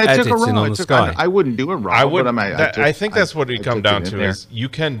it took a editing RAW. on the sky. I wouldn't do it RAW. I would. But I think that's what it come down to is you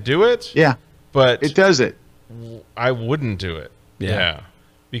can do it. Yeah, but it does it. I wouldn't do it. Yeah.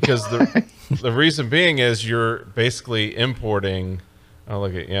 Because the reason being is you're basically importing. Oh,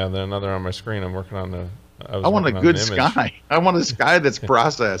 look at then another on my screen. I'm working on I want a good sky. I want a sky that's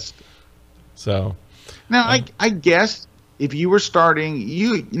processed. So now I guess if you were starting,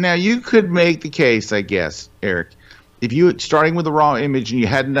 you could make the case. I guess, Eric, if you starting with a raw image and you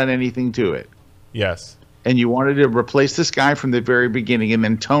hadn't done anything to it. Yes. And you wanted to replace the sky from the very beginning and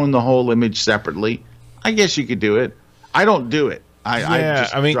then tone the whole image separately, I guess you could do it. I don't do it.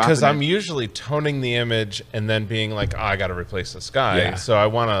 I mean, because I'm usually toning the image and then being like, I got to replace the sky. Yeah. So I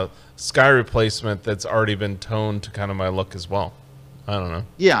want a sky replacement that's already been toned to kind of my look as well. I don't know.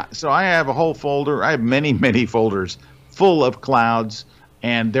 Yeah, so I have a whole folder. I have many, many folders full of clouds,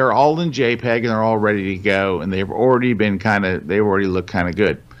 and they're all in JPEG, and they're all ready to go, and they've already look kind of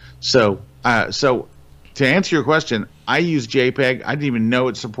good. So, to answer your question, I use JPEG. I didn't even know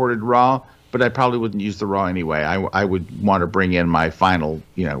it supported RAW, but I probably wouldn't use the RAW anyway. I would want to bring in my final,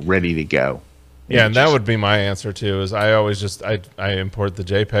 ready to go. Yeah, and that would be my answer too. Is I always I import the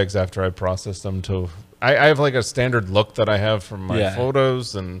JPEGs after I process them to. I have like a standard look that I have from my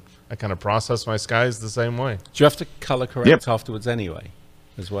photos, and I kind of process my skies the same way. Do you have to color correct afterwards anyway,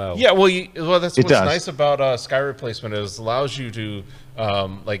 as well? Yeah, well, that's what's nice about sky replacement is it allows you to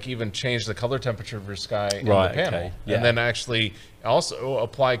like even change the color temperature of your sky in the panel, and then actually also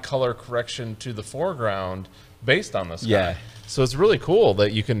apply color correction to the foreground based on the sky. Yeah. So it's really cool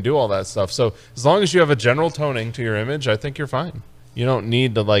that you can do all that stuff. So as long as you have a general toning to your image, I think you're fine. You don't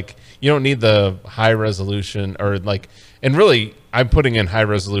need the high resolution or like, and really I'm putting in high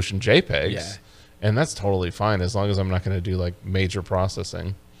resolution JPEGs. Yeah. And that's totally fine as long as I'm not going to do like major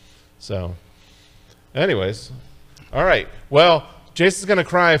processing. So anyways, all right. Well, Jason's going to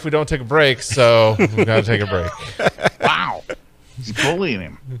cry if we don't take a break. So we've got to take a break. Wow. He's bullying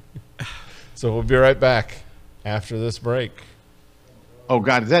him. So we'll be right back after this break. Oh,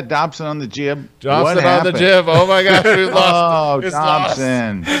 God. Is that Dobson on the jib? Dobson on the jib. Oh, my gosh. We lost. Oh,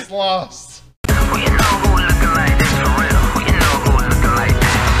 Dobson. It's lost.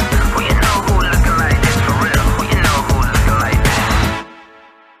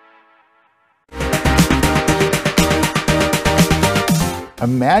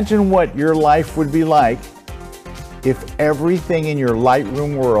 Imagine what your life would be like if everything in your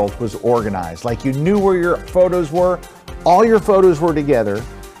Lightroom world was organized. Like you knew where your photos were, all your photos were together,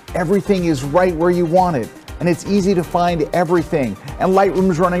 everything is right where you want it, and it's easy to find everything. And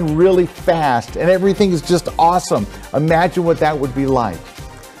Lightroom's running really fast, and everything is just awesome. Imagine what that would be like.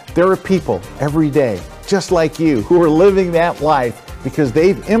 There are people every day, just like you, who are living that life because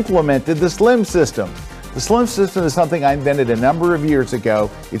they've implemented the Slim system. The Slim system is something I invented a number of years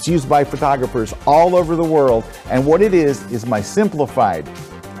ago. It's used by photographers all over the world, and what it is my simplified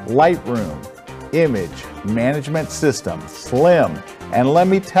Lightroom image management system, Slim. And let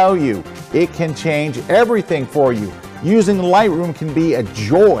me tell you, it can change everything for you. Using Lightroom can be a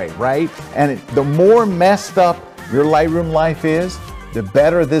joy, right? And the more messed up your Lightroom life is, the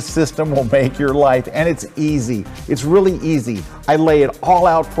better this system will make your life. And it's easy. It's really easy. I lay it all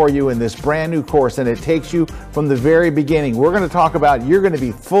out for you in this brand new course, and it takes you from the very beginning. We're going to talk about you're going to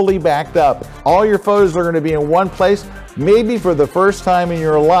be fully backed up. All your photos are going to be in one place, maybe for the first time in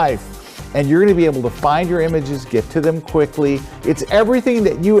your life. And you're going to be able to find your images, get to them quickly. It's everything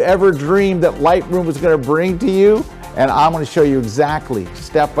that you ever dreamed that Lightroom was going to bring to you. And I'm going to show you exactly,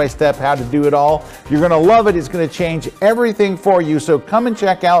 step by step, how to do it all. You're going to love it. It's going to change everything for you. So come and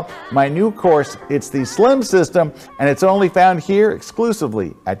check out my new course. It's the Slim system, and it's only found here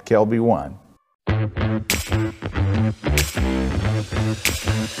exclusively at Kelby One.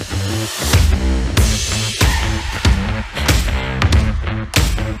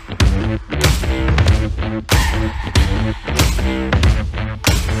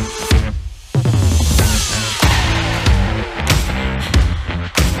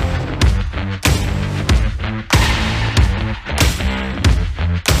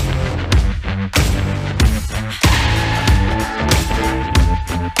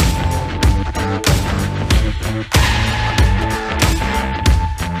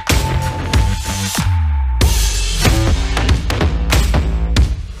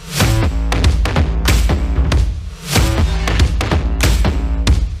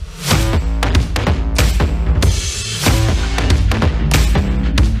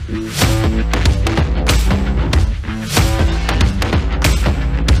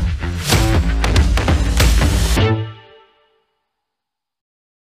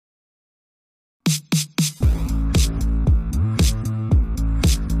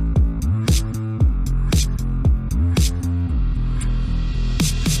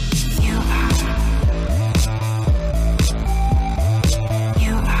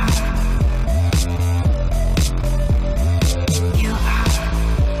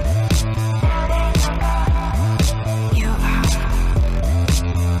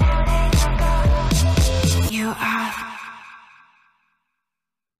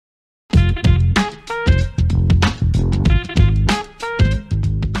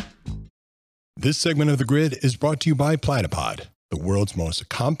 This segment of The Grid is brought to you by Platypod, the world's most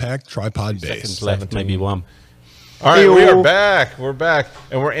compact tripod base. Seconds left, maybe one. All right, we are back. We're back,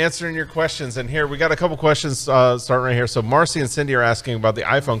 and we're answering your questions. And here, we got a couple questions starting right here. So Marcy and Cindy are asking about the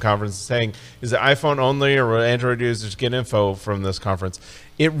iPhone conference, saying, is it iPhone only, or will Android users get info from this conference?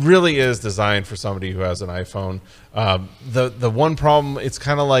 It really is designed for somebody who has an iPhone. The one problem, it's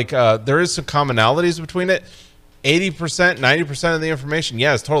kind of like there is some commonalities between it. 80%, 90% of the information,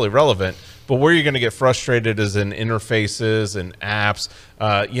 yeah, is totally relevant. But where you're going to get frustrated is in interfaces and apps.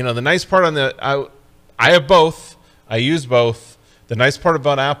 You know, the nice part on the, I have both. I use both. The nice part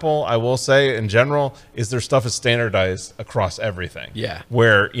about Apple, I will say in general, is their stuff is standardized across everything. Yeah.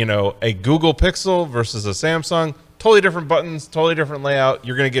 Where, you know, a Google Pixel versus a Samsung, totally different buttons, totally different layout.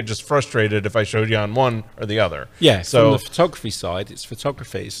 You're going to get just frustrated if I showed you on one or the other. Yeah. So from the photography side, it's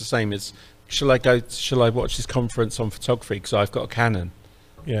photography. It's the same as, shall I watch this conference on photography because I've got a Canon?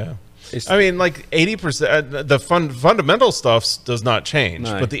 Yeah. I mean, like 80%, the fundamental stuff does not change,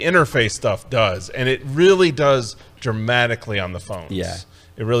 but the interface stuff does, and it really does dramatically on the phones. Yeah,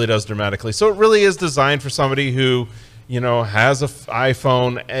 it really does dramatically. So it really is designed for somebody who, has a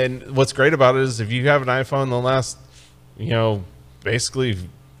iPhone. And what's great about it is if you have an iPhone the last, basically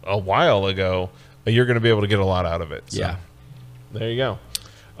a while ago, you're going to be able to get a lot out of it. So, Yeah. there you go.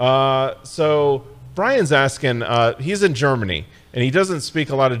 So Brian's asking, he's in Germany and he doesn't speak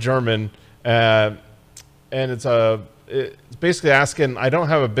a lot of German. And it's basically asking, I don't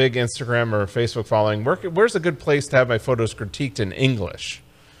have a big Instagram or Facebook following. Where's a good place to have my photos critiqued in English?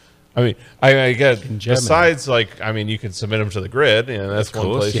 I mean, I get, besides you can submit them to the grid, that's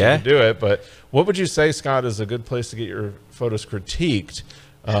one place you can do it. But what would you say, Scott, is a good place to get your photos critiqued?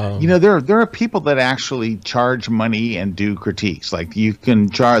 There are people that actually charge money and do critiques. Like they can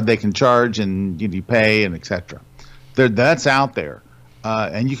charge and you pay and etc. That's out there,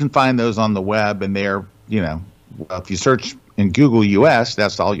 and you can find those on the web. And they're if you search in Google US,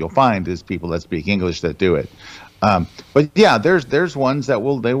 that's all you'll find is people that speak English that do it. But yeah, there's ones that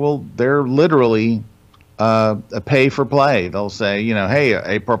they're literally a pay for play. They'll say, hey,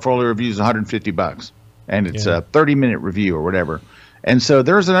 a portfolio review is $150 and it's a 30-minute review or whatever. And so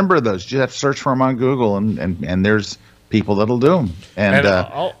there's a number of those. You just have to search for them on Google and there's people that'll do them. And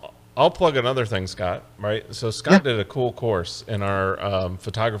I'll plug another thing, Scott, right? So Scott did a cool course in our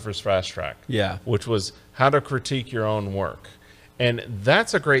Photographer's Fast Track, which was how to critique your own work. And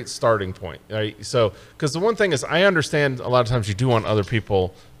that's a great starting point, right? So, because the one thing is, I understand a lot of times you do want other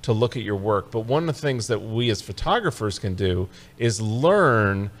people to look at your work, but one of the things that we as photographers can do is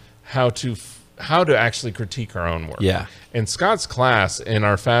learn how to actually critique our own work. Yeah. And Scott's class in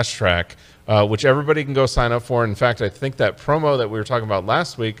our Fast Track, which everybody can go sign up for. In fact, I think that promo that we were talking about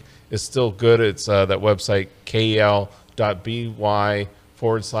last week is still good. It's that website, kel.by/offer,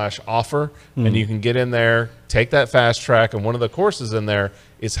 and you can get in there, take that Fast Track, and one of the courses in there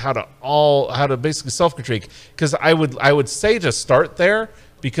is how to basically self-critique. Because I would say to start there,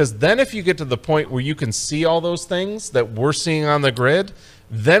 because then if you get to the point where you can see all those things that we're seeing on the grid,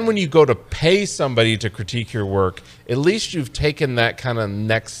 then when you go to pay somebody to critique your work, at least you've taken that kind of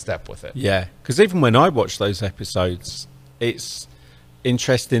next step with it. Yeah, because even when I watch those episodes, it's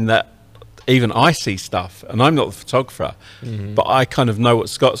interesting that even I see stuff, and I'm not the photographer, but I kind of know what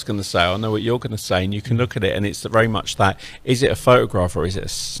Scott's going to say. I know what you're going to say, and you can look at it, and it's very much that: is it a photograph or is it a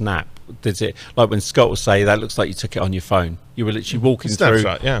snap? Does it, like when Scott will say, that looks like you took it on your phone. You were literally walking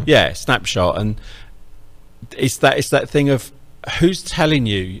snapshot, through, snapshot, and it's that thing of who's telling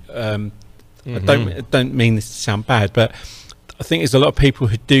you. I don't mean this to sound bad, but I think there's a lot of people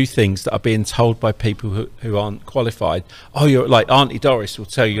who do things that are being told by people who aren't qualified. Oh, you're like Auntie Doris will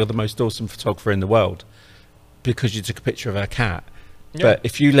tell you you're the most awesome photographer in the world because you took a picture of her cat. Yeah. But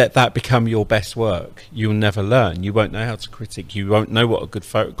if you let that become your best work, you'll never learn. You won't know how to critique. You won't know what a good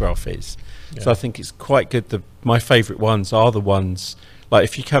photograph is. Yeah. So I think it's quite good. My favourite ones are the ones, like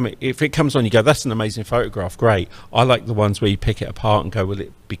if it comes on, you go, that's an amazing photograph, great. I like the ones where you pick it apart and go, well,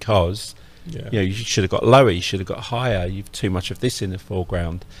 because... you should have got lower, you should have got higher, you've too much of this in the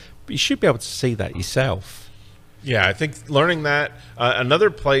foreground. But you should be able to see that yourself. Yeah, I think learning that. Another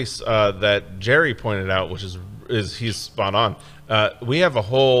place that Jerry pointed out, which is he's spot on. We have a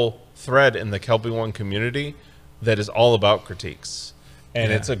whole thread in the Kelby One community that is all about critiques.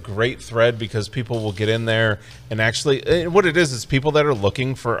 And it's a great thread because people will get in there and actually, what it is people that are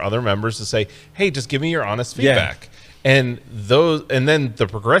looking for other members to say, hey, just give me your honest feedback. And then the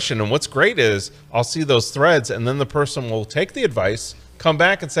progression, and what's great is I'll see those threads, and then the person will take the advice, come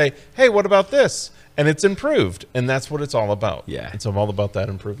back and say, hey, what about this? And it's improved, and that's what it's all about. Yeah, it's all about that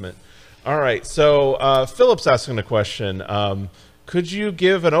improvement. All right, so Philip's asking a question. Could you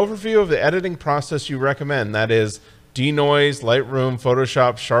give an overview of the editing process you recommend? That is denoise, Lightroom,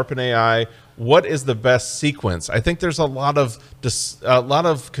 Photoshop, Sharpen AI. What is the best sequence? I think there's a lot of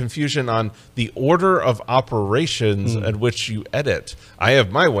confusion on the order of operations at which you edit. I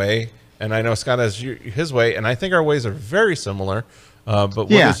have my way, and I know Scott has his way, and I think our ways are very similar. But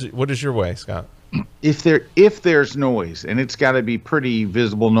what is your way, Scott? If there's noise, and it's got to be pretty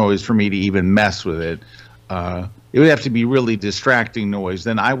visible noise for me to even mess with it, it would have to be really distracting noise.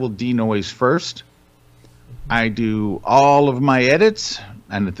 Then I will denoise first. I do all of my edits,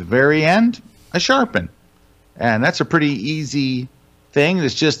 and at the very end, I sharpen. And that's a pretty easy thing.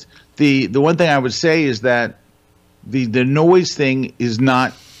 It's just the one thing I would say is that the noise thing is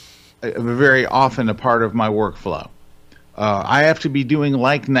not very often a part of my workflow. I have to be doing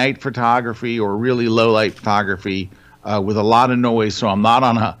like night photography or really low light photography with a lot of noise, so I'm not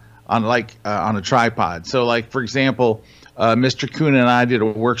on a tripod. So like, for example, Mr. Kuna and I did a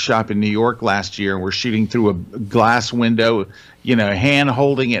workshop in New York last year, and we're shooting through a glass window, hand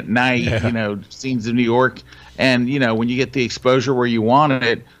holding at night, scenes of New York. And, when you get the exposure where you want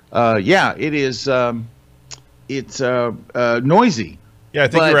it, it noisy. Yeah, I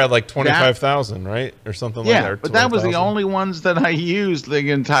think But you were at like that- 25,000, right, or something like Yeah, that. or but that was the 12,000. only ones that I used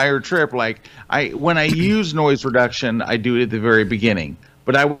the entire trip. Like when I use noise reduction, I do it at the very beginning.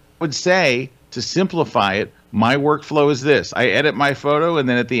 But I would say, to simplify it, my workflow is this: I edit my photo, and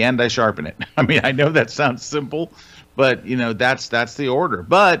then at the end I sharpen it. I mean, I know that sounds simple, but that's the order.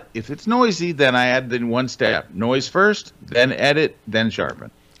 But if it's noisy, then I add in one step: noise first, then edit, then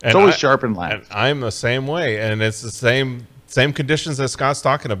sharpen. It's always sharpen last. And I'm the same way, and it's the same conditions that Scott's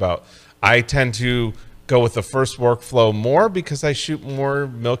talking about. I tend to go with the first workflow more because I shoot more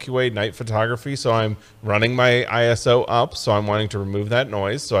Milky Way night photography, so I'm running my ISO up, so I'm wanting to remove that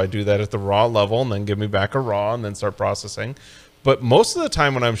noise, so I do that at the raw level and then give me back a raw and then start processing. But most of the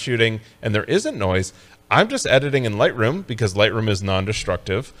time when I'm shooting and there isn't noise, I'm just editing in Lightroom because Lightroom is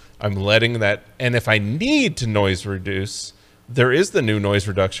non-destructive. I'm letting that, and if I need to noise reduce, there is the new noise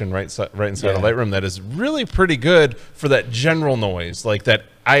reduction right inside of Lightroom that is really pretty good for that general noise, like that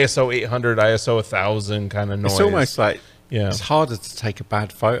ISO 800, ISO 1000 kind of noise. It's almost like it's harder to take a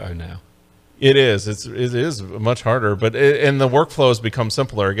bad photo now. It is. It is much harder, but and the workflow has become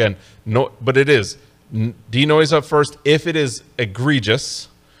simpler again. But it is denoise up first if it is egregious.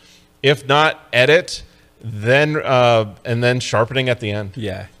 If not, edit, then and then sharpening at the end.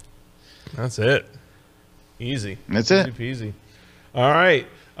 Yeah, that's it. Easy. That's Easy it. Peasy. All right.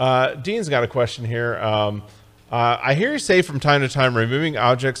 Dean's got a question here. I hear you say from time to time removing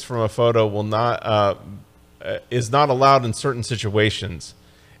objects from a photo will not is not allowed in certain situations.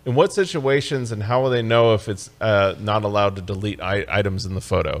 In what situations, and how will they know if it's not allowed to delete items in the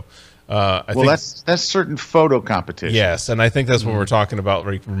photo? I think that's certain photo competition. Yes, and I think that's when we're talking about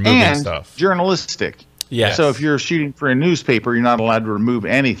removing and stuff. Journalistic. Yes. So if you're shooting for a newspaper, you're not allowed to remove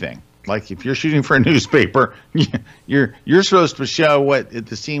anything. Like if you're shooting for a newspaper, you're supposed to show what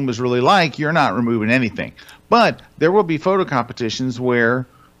the scene was really like. You're not removing anything. But there will be photo competitions where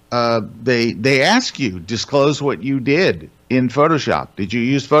they ask you, disclose what you did in Photoshop. Did you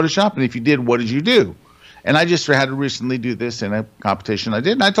use Photoshop? And if you did, what did you do? And I just had to recently do this in a competition I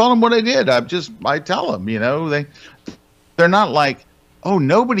did, and I told them what I did. I tell them, they're not like, oh,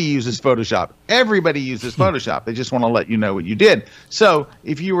 nobody uses Photoshop. Everybody uses Photoshop. They just want to let you know what you did. So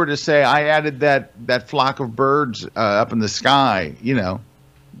if you were to say, I added that flock of birds up in the sky,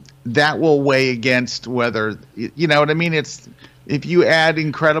 that will weigh against whether, you know what I mean? It's if you add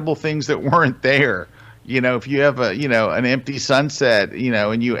incredible things that weren't there, if you have an empty sunset,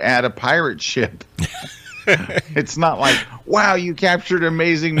 and you add a pirate ship, it's not like, wow, you captured an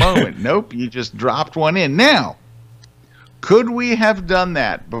amazing moment. Nope, you just dropped one in. Now, could we have done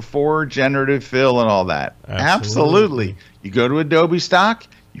that before generative fill and all that? Absolutely. You go to Adobe Stock,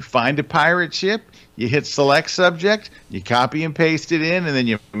 you find a pirate ship, you hit select subject, you copy and paste it in, and then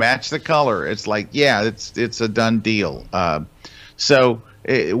you match the color. It's like, yeah, it's a done deal. So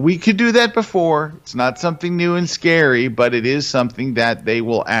we could do that before. It's not something new and scary, but it is something that they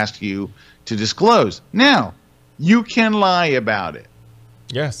will ask you to disclose. Now, you can lie about it.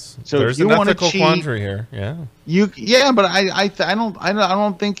 Yes. So there's if you an want to ethical cheat, quandary here. Yeah. But I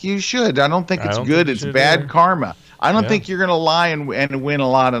don't think you should. I don't think it's good. It's bad either. karma. I don't think you're going to lie and win a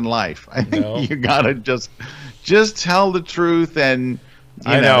lot in life. I think you got to just tell the truth and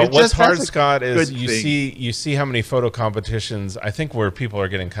I know. What's hard, that's a Scott, is good you thing. see how many photo competitions. I think where people are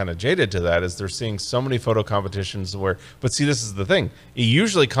getting kind of jaded to that is they're seeing so many photo competitions where. But see, this is the thing. It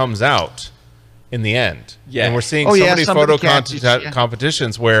usually comes out in the end. Yeah. And we're seeing so many photo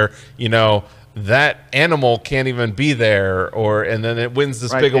competitions where that animal can't even be there, and then it wins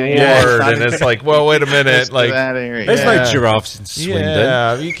this big award, and it's like, well, wait a minute, like there's no giraffes in Swindon.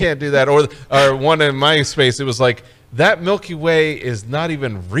 Yeah, you can't do that. Or one in my space, it was like, that Milky Way is not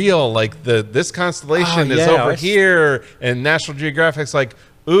even real. Like this constellation is over here, and National Geographic's like,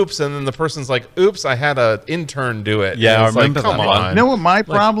 oops, and then the person's like, oops, I had an intern do it. Yeah, and I it's remember like, come that. on. You know what my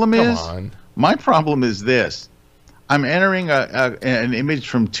problem is? Come on. My problem is this. I'm entering an image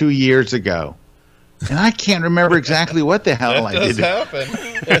from 2 years ago, and I can't remember exactly what the hell I did.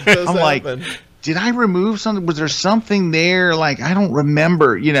 It does I'm like, did I remove something? Was there something there? Like, I don't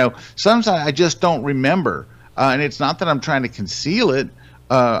remember. Sometimes I just don't remember. And it's not that I'm trying to conceal it.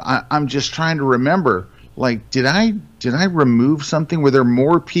 I'm just trying to remember. Like, did I remove something? Were there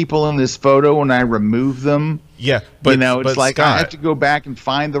more people in this photo when I removed them? Yeah, but it's like Scott, I have to go back and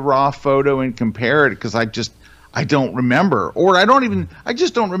find the raw photo and compare it because I don't remember, or I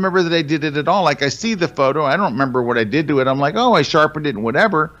just don't remember that I did it at all. Like I see the photo, I don't remember what I did to it. I'm like, oh, I sharpened it and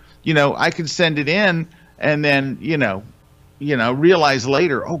whatever. I could send it in and then realize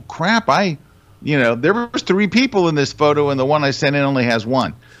later, oh crap, there was 3 people in this photo and the one I sent in only has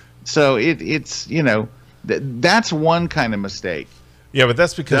 1. So it's That's one kind of mistake. Yeah, but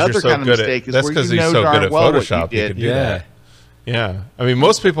that's because The you're other so kind of good mistake at. is That's where because you you're know so good darn at well what you Photoshop. You did. can do that. Yeah. I mean,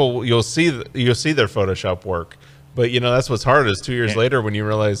 most people you'll see their Photoshop work, but that's what's hard is 2 years later when you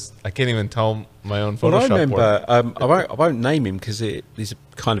realize I can't even tell my own Photoshop Well, I remember, work. I won't name him because he's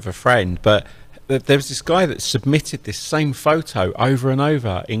kind of a friend, but there was this guy that submitted this same photo over and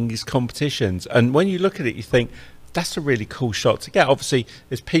over in these competitions, and when you look at it, you think that's a really cool shot to get. Obviously,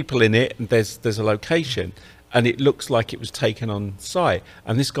 there's people in it, and there's a location, and it looks like it was taken on site.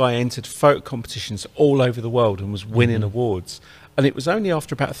 And this guy entered photo competitions all over the world and was winning awards. And it was only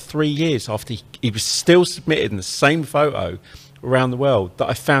after about 3 years, after he was still submitting the same photo around the world, that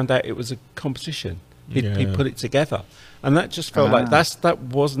I found out it was a competition. He put it together, and that just felt like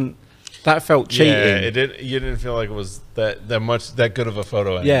that felt cheating. Yeah, you didn't feel like it was that good of a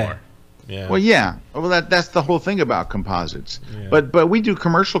photo anymore. Yeah. Well, that's the whole thing about composites. But we do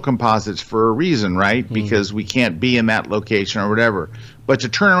commercial composites for a reason, right? Because we can't be in that location or whatever. But to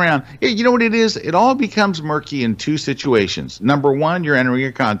turn around, you know what it is? It all becomes murky in two situations. Number one, you're entering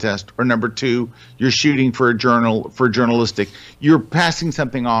a contest, or number two, you're shooting for a journalistic. You're passing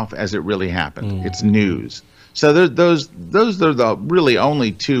something off as it really happened. It's news. So those are the really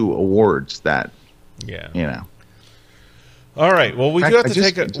only two awards that All right. Well, we do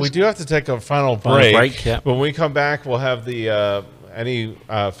have to take a final break. Yeah. When we come back, we'll have the any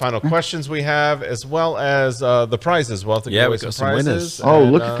final questions we have, as well as the prizes. We'll have to give away some prizes. Oh,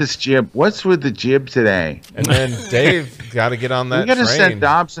 look at this jib! What's with the jib today? And then Dave got to get on that. We got to train. send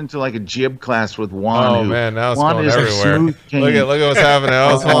Dobson to like a jib class with Juan. Oh man, now it's Juan going is everywhere. look Look at what's happening.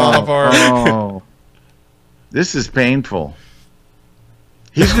 Oh, it's falling apart. Oh, this is painful.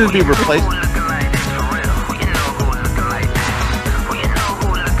 He's going to be replaced.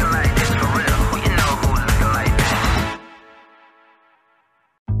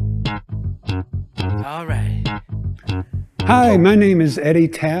 All right. Hi, my name is Eddie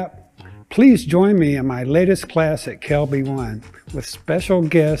Tapp. Please join me in my latest class at Kelby 1 with special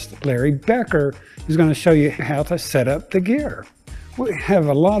guest Larry Becker, who's going to show you how to set up the gear. We have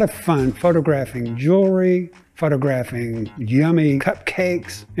a lot of fun photographing jewelry, photographing yummy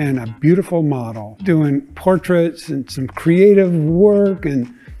cupcakes, and a beautiful model, doing portraits and some creative work,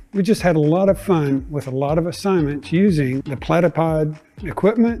 and we just had a lot of fun with a lot of assignments using the Platypod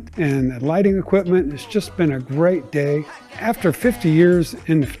equipment and the lighting equipment. It's just been a great day. After 50 years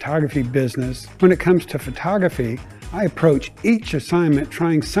in the photography business, when it comes to photography, I approach each assignment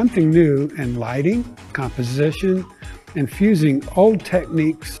trying something new in lighting, composition, and fusing old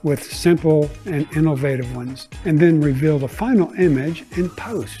techniques with simple and innovative ones, and then reveal the final image in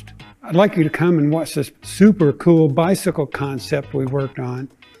post. I'd like you to come and watch this super cool bicycle concept we worked on,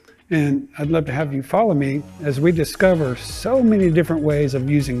 and I'd love to have you follow me as we discover so many different ways of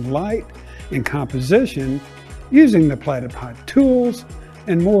using light and composition, using the Platypod tools,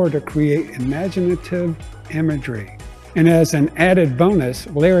 and more to create imaginative imagery. And as an added bonus,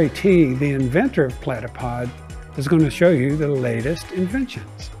 Larry T., the inventor of Platypod, is going to show you the latest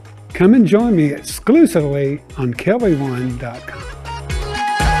inventions. Come and join me exclusively on Kelby1.com.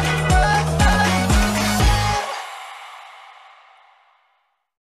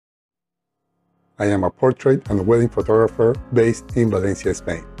 I am a portrait and wedding photographer based in Valencia,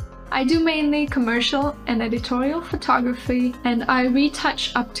 Spain. I do mainly commercial and editorial photography, and I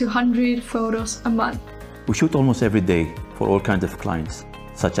retouch up to 100 photos a month. We shoot almost every day for all kinds of clients,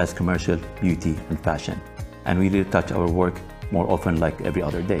 such as commercial, beauty, and fashion. And we retouch our work more often, like every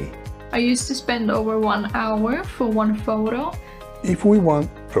other day. I used to spend over 1 hour for one photo. If we want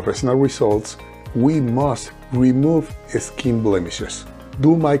professional results, we must remove skin blemishes,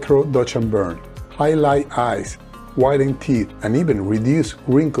 do micro dodge and burn, highlight eyes, whiten teeth, and even reduce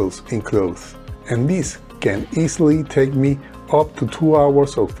wrinkles in clothes. And this can easily take me up to 2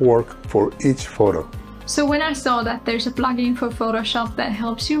 hours of work for each photo. So when I saw that there's a plugin for Photoshop that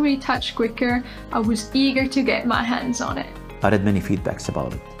helps you retouch quicker, I was eager to get my hands on it. I read many feedbacks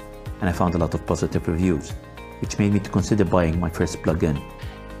about it, and I found a lot of positive reviews, which made me to consider buying my first plugin.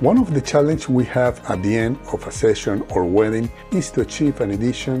 One of the challenges we have at the end of a session or wedding is to achieve an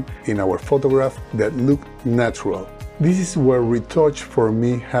edition in our photograph that look natural. This is where retouch for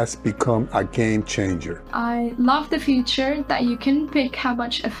me has become a game changer. I love the feature that you can pick how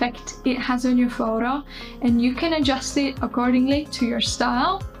much effect it has on your photo, and you can adjust it accordingly to your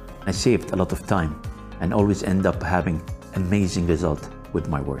style. I saved a lot of time and always end up having amazing result with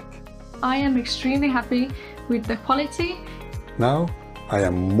my work. I am extremely happy with the quality. Now I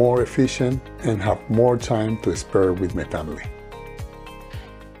am more efficient and have more time to spare with my family.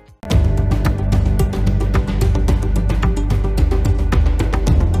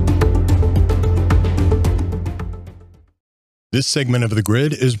 This segment of The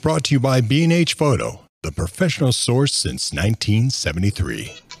Grid is brought to you by B&H Photo, the professional source since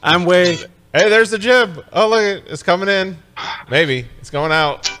 1973. And we... Hey, there's the jib. Oh, look, it's coming in. Maybe. It's going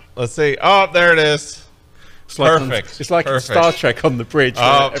out. Let's see. Oh, there it is. It's like Perfect. It's like in Perfect. Star Trek on the bridge.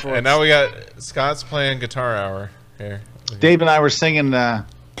 Oh, and now we got Scott's playing guitar hour here. Dave and I were singing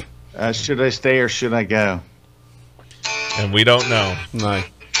Should I Stay or Should I Go? And we don't know. No.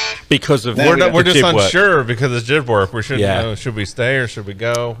 Because of We're just jib work. unsure because of jib work. We should know, should we stay or should we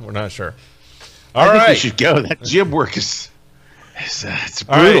go? We're not sure. All right. I think we should go. That jib work is it's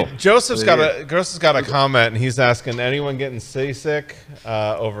All brutal. right. Joseph's got a comment, and he's asking anyone getting seasick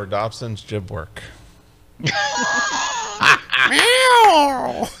over Dobson's jib work.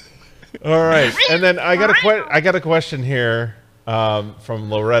 All right, and then I got a question here from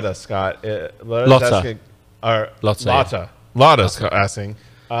Loretta Scott. Lotta's asking.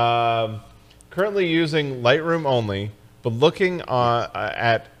 Currently using Lightroom only, but looking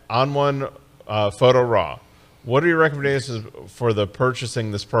at On1 Photo Raw. What are your recommendations for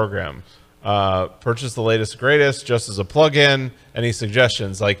purchasing this program? Purchase the latest and greatest just as a plugin. Any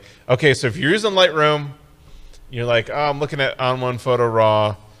suggestions? Like, okay, so if you're using Lightroom, you're like, oh, I'm looking at On1 Photo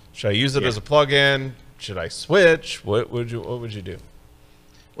Raw. Should I use it as a plugin? Should I switch? What would you do?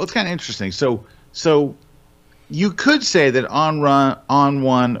 Well, it's kind of interesting. So you could say that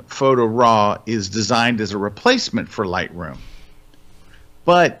On1 Photo Raw is designed as a replacement for Lightroom.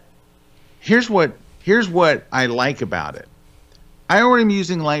 But here's what I like about it. I already am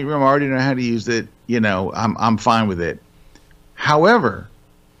using Lightroom. I already know how to use it. I'm fine with it. However,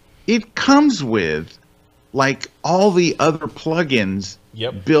 it comes with like all the other plugins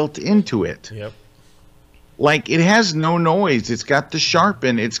built into it. Yep. Like it has no noise. It's got the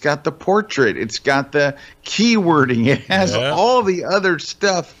sharpen. It's got the portrait. It's got the keywording. It has all the other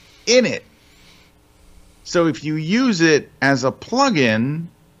stuff in it. So if you use it as a plugin,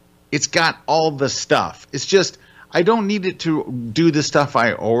 it's got all the stuff. It's just I don't need it to do the stuff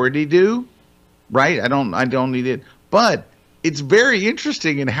I already do, right? I don't need it, but it's very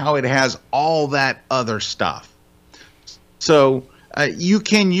interesting in how it has all that other stuff. So you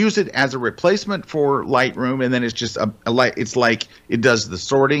can use it as a replacement for Lightroom, and then it's just it's like it does the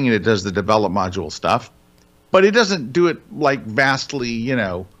sorting and it does the develop module stuff, but it doesn't do it like vastly,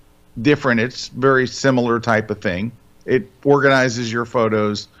 different. It's very similar type of thing. It organizes your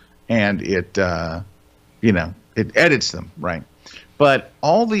photos and it, it edits them, right? But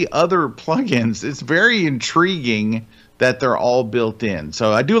all the other plugins, it's very intriguing that they're all built in.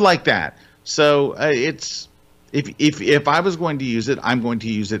 So I do like that. So it's if I was going to use it, I'm going to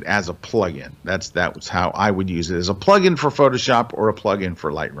use it as a plugin. That was how I would use it, as a plugin for Photoshop or a plugin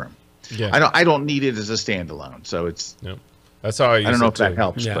for Lightroom. Yeah. I don't need it as a standalone. So it's That's how I use it. I don't know if too. that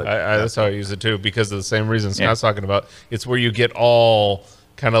helps. Yeah. But that's how I use it too, because of the same reason Scott's talking about. It's where you get all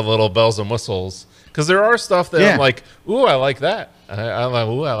kind of little bells and whistles. Because there are stuff that I'm like, ooh, I like that. I'm like,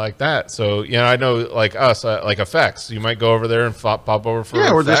 ooh, I like that. So, I know, like us, like effects. You might go over there and pop over for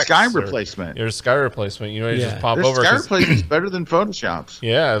or the effects, sky replacement. Or sky replacement. You just pop Their over. Sky replacement is better than Photoshop's.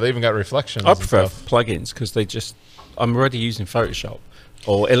 Yeah, they even got reflections. I prefer and stuff. plugins because I'm already using Photoshop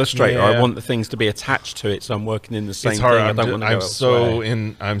or Illustrator. Yeah. I want the things to be attached to it, so I'm working in the same It's hard. thing. I don't want to go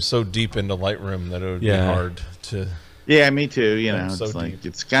elsewhere. I'm so deep into Lightroom that it would be hard to. Yeah, me too. I'm It's so like deep.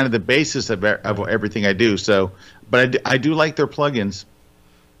 it's kind of the basis of everything I do. So, but I do like their plugins.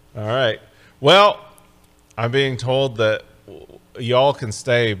 All right. Well, I'm being told that y'all can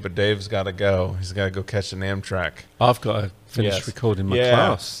stay, but Dave's got to go. He's got to go catch an Amtrak. I've got to finish recording my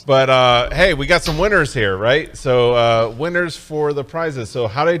class. But hey, we got some winners here, right? So winners for the prizes. So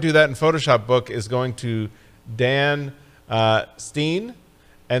how do I do that in Photoshop book is going to Dan Steen.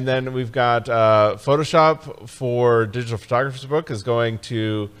 And then we've got Photoshop for Digital Photographer's Book is going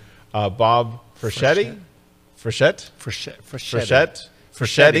to Bob Freschetti. Freschetti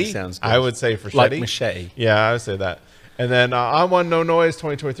sounds good. I would say Freschetti. Like machete. Yeah, I would say that. And then On1 No Noise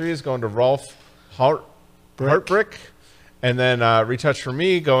 2023 is going to Rolf Hartbrick. And then Retouch for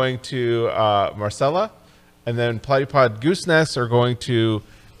Me going to Marcella. And then Platypod Goose Nest are going to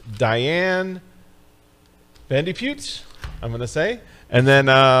Diane Bandipute, I'm going to say. And then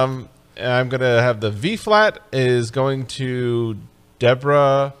I'm going to have the V flat is going to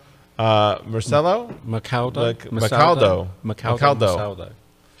Deborah Marcello. Macaldo.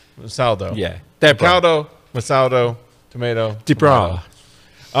 Yeah. Deborah. Macaldo, Masaldo, Tomato. Debra.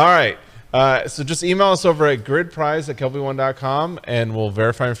 All right. So just email us over at gridprize@kelby1.com and we'll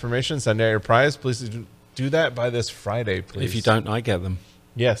verify information, send out your prize. Please do that by this Friday, please. If you don't, I get them.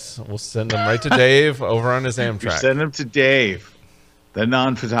 Yes. We'll send them right to Dave over on his Amtrak. Send them to Dave, the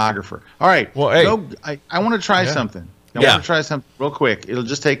non-photographer. All right. Well, hey. I want to try something. I want to try something real quick. It'll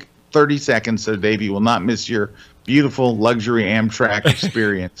just take 30 seconds, so Dave, you will not miss your beautiful luxury Amtrak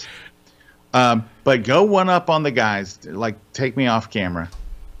experience. But go one up on the guys. Like, take me off camera.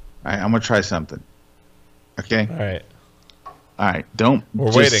 All right, I'm going to try something. Okay? All right. Don't We're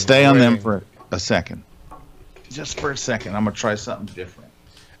just waiting. stay We're on waiting. them for a second. Just for a second. I'm going to try something different.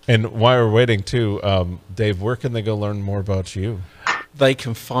 And while we're waiting, too, Dave, where can they go learn more about you? They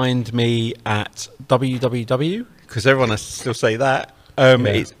can find me at www, because everyone has to still say that.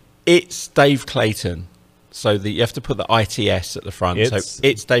 It's Dave Clayton. So you have to put the ITS at the front. So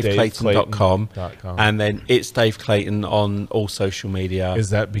it's daveclayton.com. And then it's Dave Clayton on all social media. Is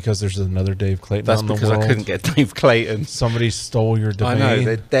that because there's another Dave Clayton That's on the because world? I couldn't get Dave Clayton. Somebody stole your domain. I know,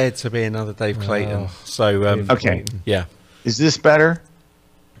 there dared to be another Dave Clayton. So, Okay. Yeah. Is this better?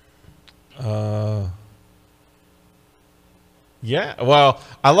 Yeah. Well,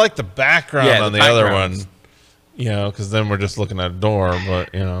 I like the background Yeah, on the the other background. one, you know, because then we're just looking at a door.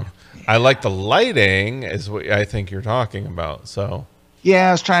 But, you know, I like the lighting is what I think you're talking about. So, Yeah,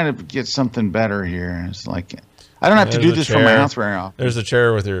 I was trying to get something better here. It's like, I don't have to do this from my house very often. There's a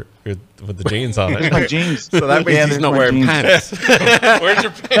chair with with the jeans on it. There's my jeans. So that means he's not wearing pants. Where's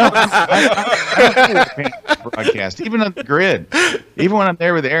your pants? I don't wear pants for broadcast, even on the grid. Even when I'm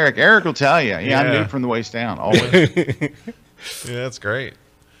there with Eric, Eric will tell you, I'm nude from the waist down, always. Yeah, that's great.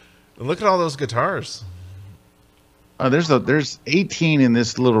 And look at all those guitars. Oh, there's 18 in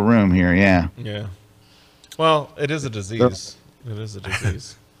this little room here. Yeah. Yeah. Well, it is a disease. It is a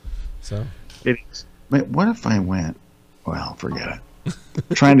disease. So. It is. Wait, what if I went? Well, forget it.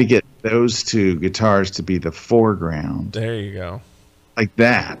 Trying to get those two guitars to be the foreground. There you go. Like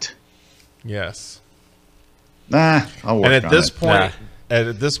that. Yes. I'll work And at on this it. point,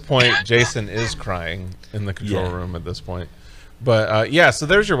 at this point, Jason is crying in the control room at this point. But so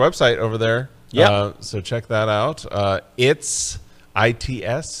there's your website over there. Yeah. So check that out. It's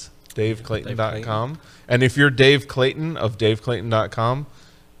ITS, DaveClayton.com. And if you're Dave Clayton of DaveClayton.com,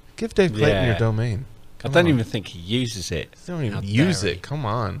 give Dave Clayton your domain. I don't even think he uses it. Don't even use it. Come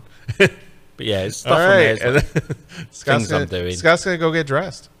on. But yeah, it's stuff All on right. there. It's like Scott's I'm doing. Scott's going to go get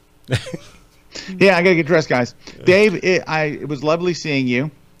dressed. Yeah, I got to get dressed, guys. Dave, it was lovely seeing you.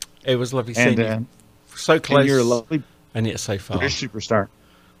 It was lovely seeing you. So close. And you're a lovely and yet so far. British superstar.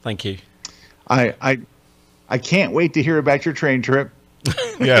 Thank you. I can't wait to hear about your train trip.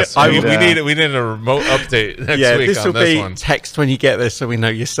 Yes, we need a remote update next week this on will this be one. text when you get there so we know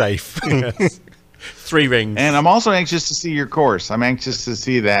you're safe. Yes. 3 rings. And I'm also anxious to see your course. I'm anxious to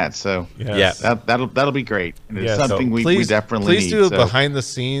see that. So Yes. that'll be great. And it's Yeah, something so we definitely please need. do a so. behind the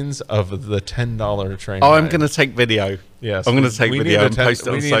scenes of the $10 train. I'm ride. going to take video. Yes, I'm going to take we video need and post it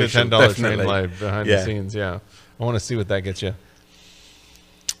on we need social. a $10 definitely. train live behind the scenes. Yeah, I want to see what that gets you.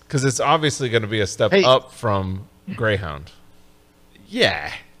 Because it's obviously going to be a step up from Greyhound.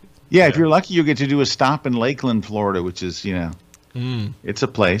 Yeah. Yeah, if you're lucky, you'll get to do a stop in Lakeland, Florida, which is, it's a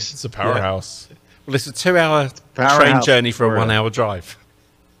place. It's a powerhouse. Well, it's a 2-hour train Powerhouse, journey for a Florida. 1-hour drive.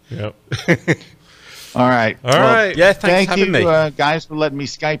 Yep. All right. All right. Yeah, thanks Thank for having you, me. guys, for letting me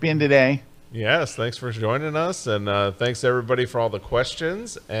Skype in today. Yes, thanks for joining us, and thanks everybody for all the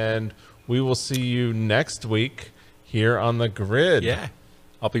questions. And we will see you next week here on the grid. Yeah.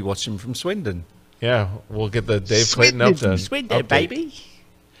 I'll be watching from Swindon. Yeah, we'll get the Dave Clayton Swindon. update. Swindon, baby.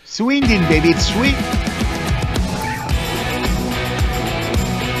 Swindon, baby. It's sweet.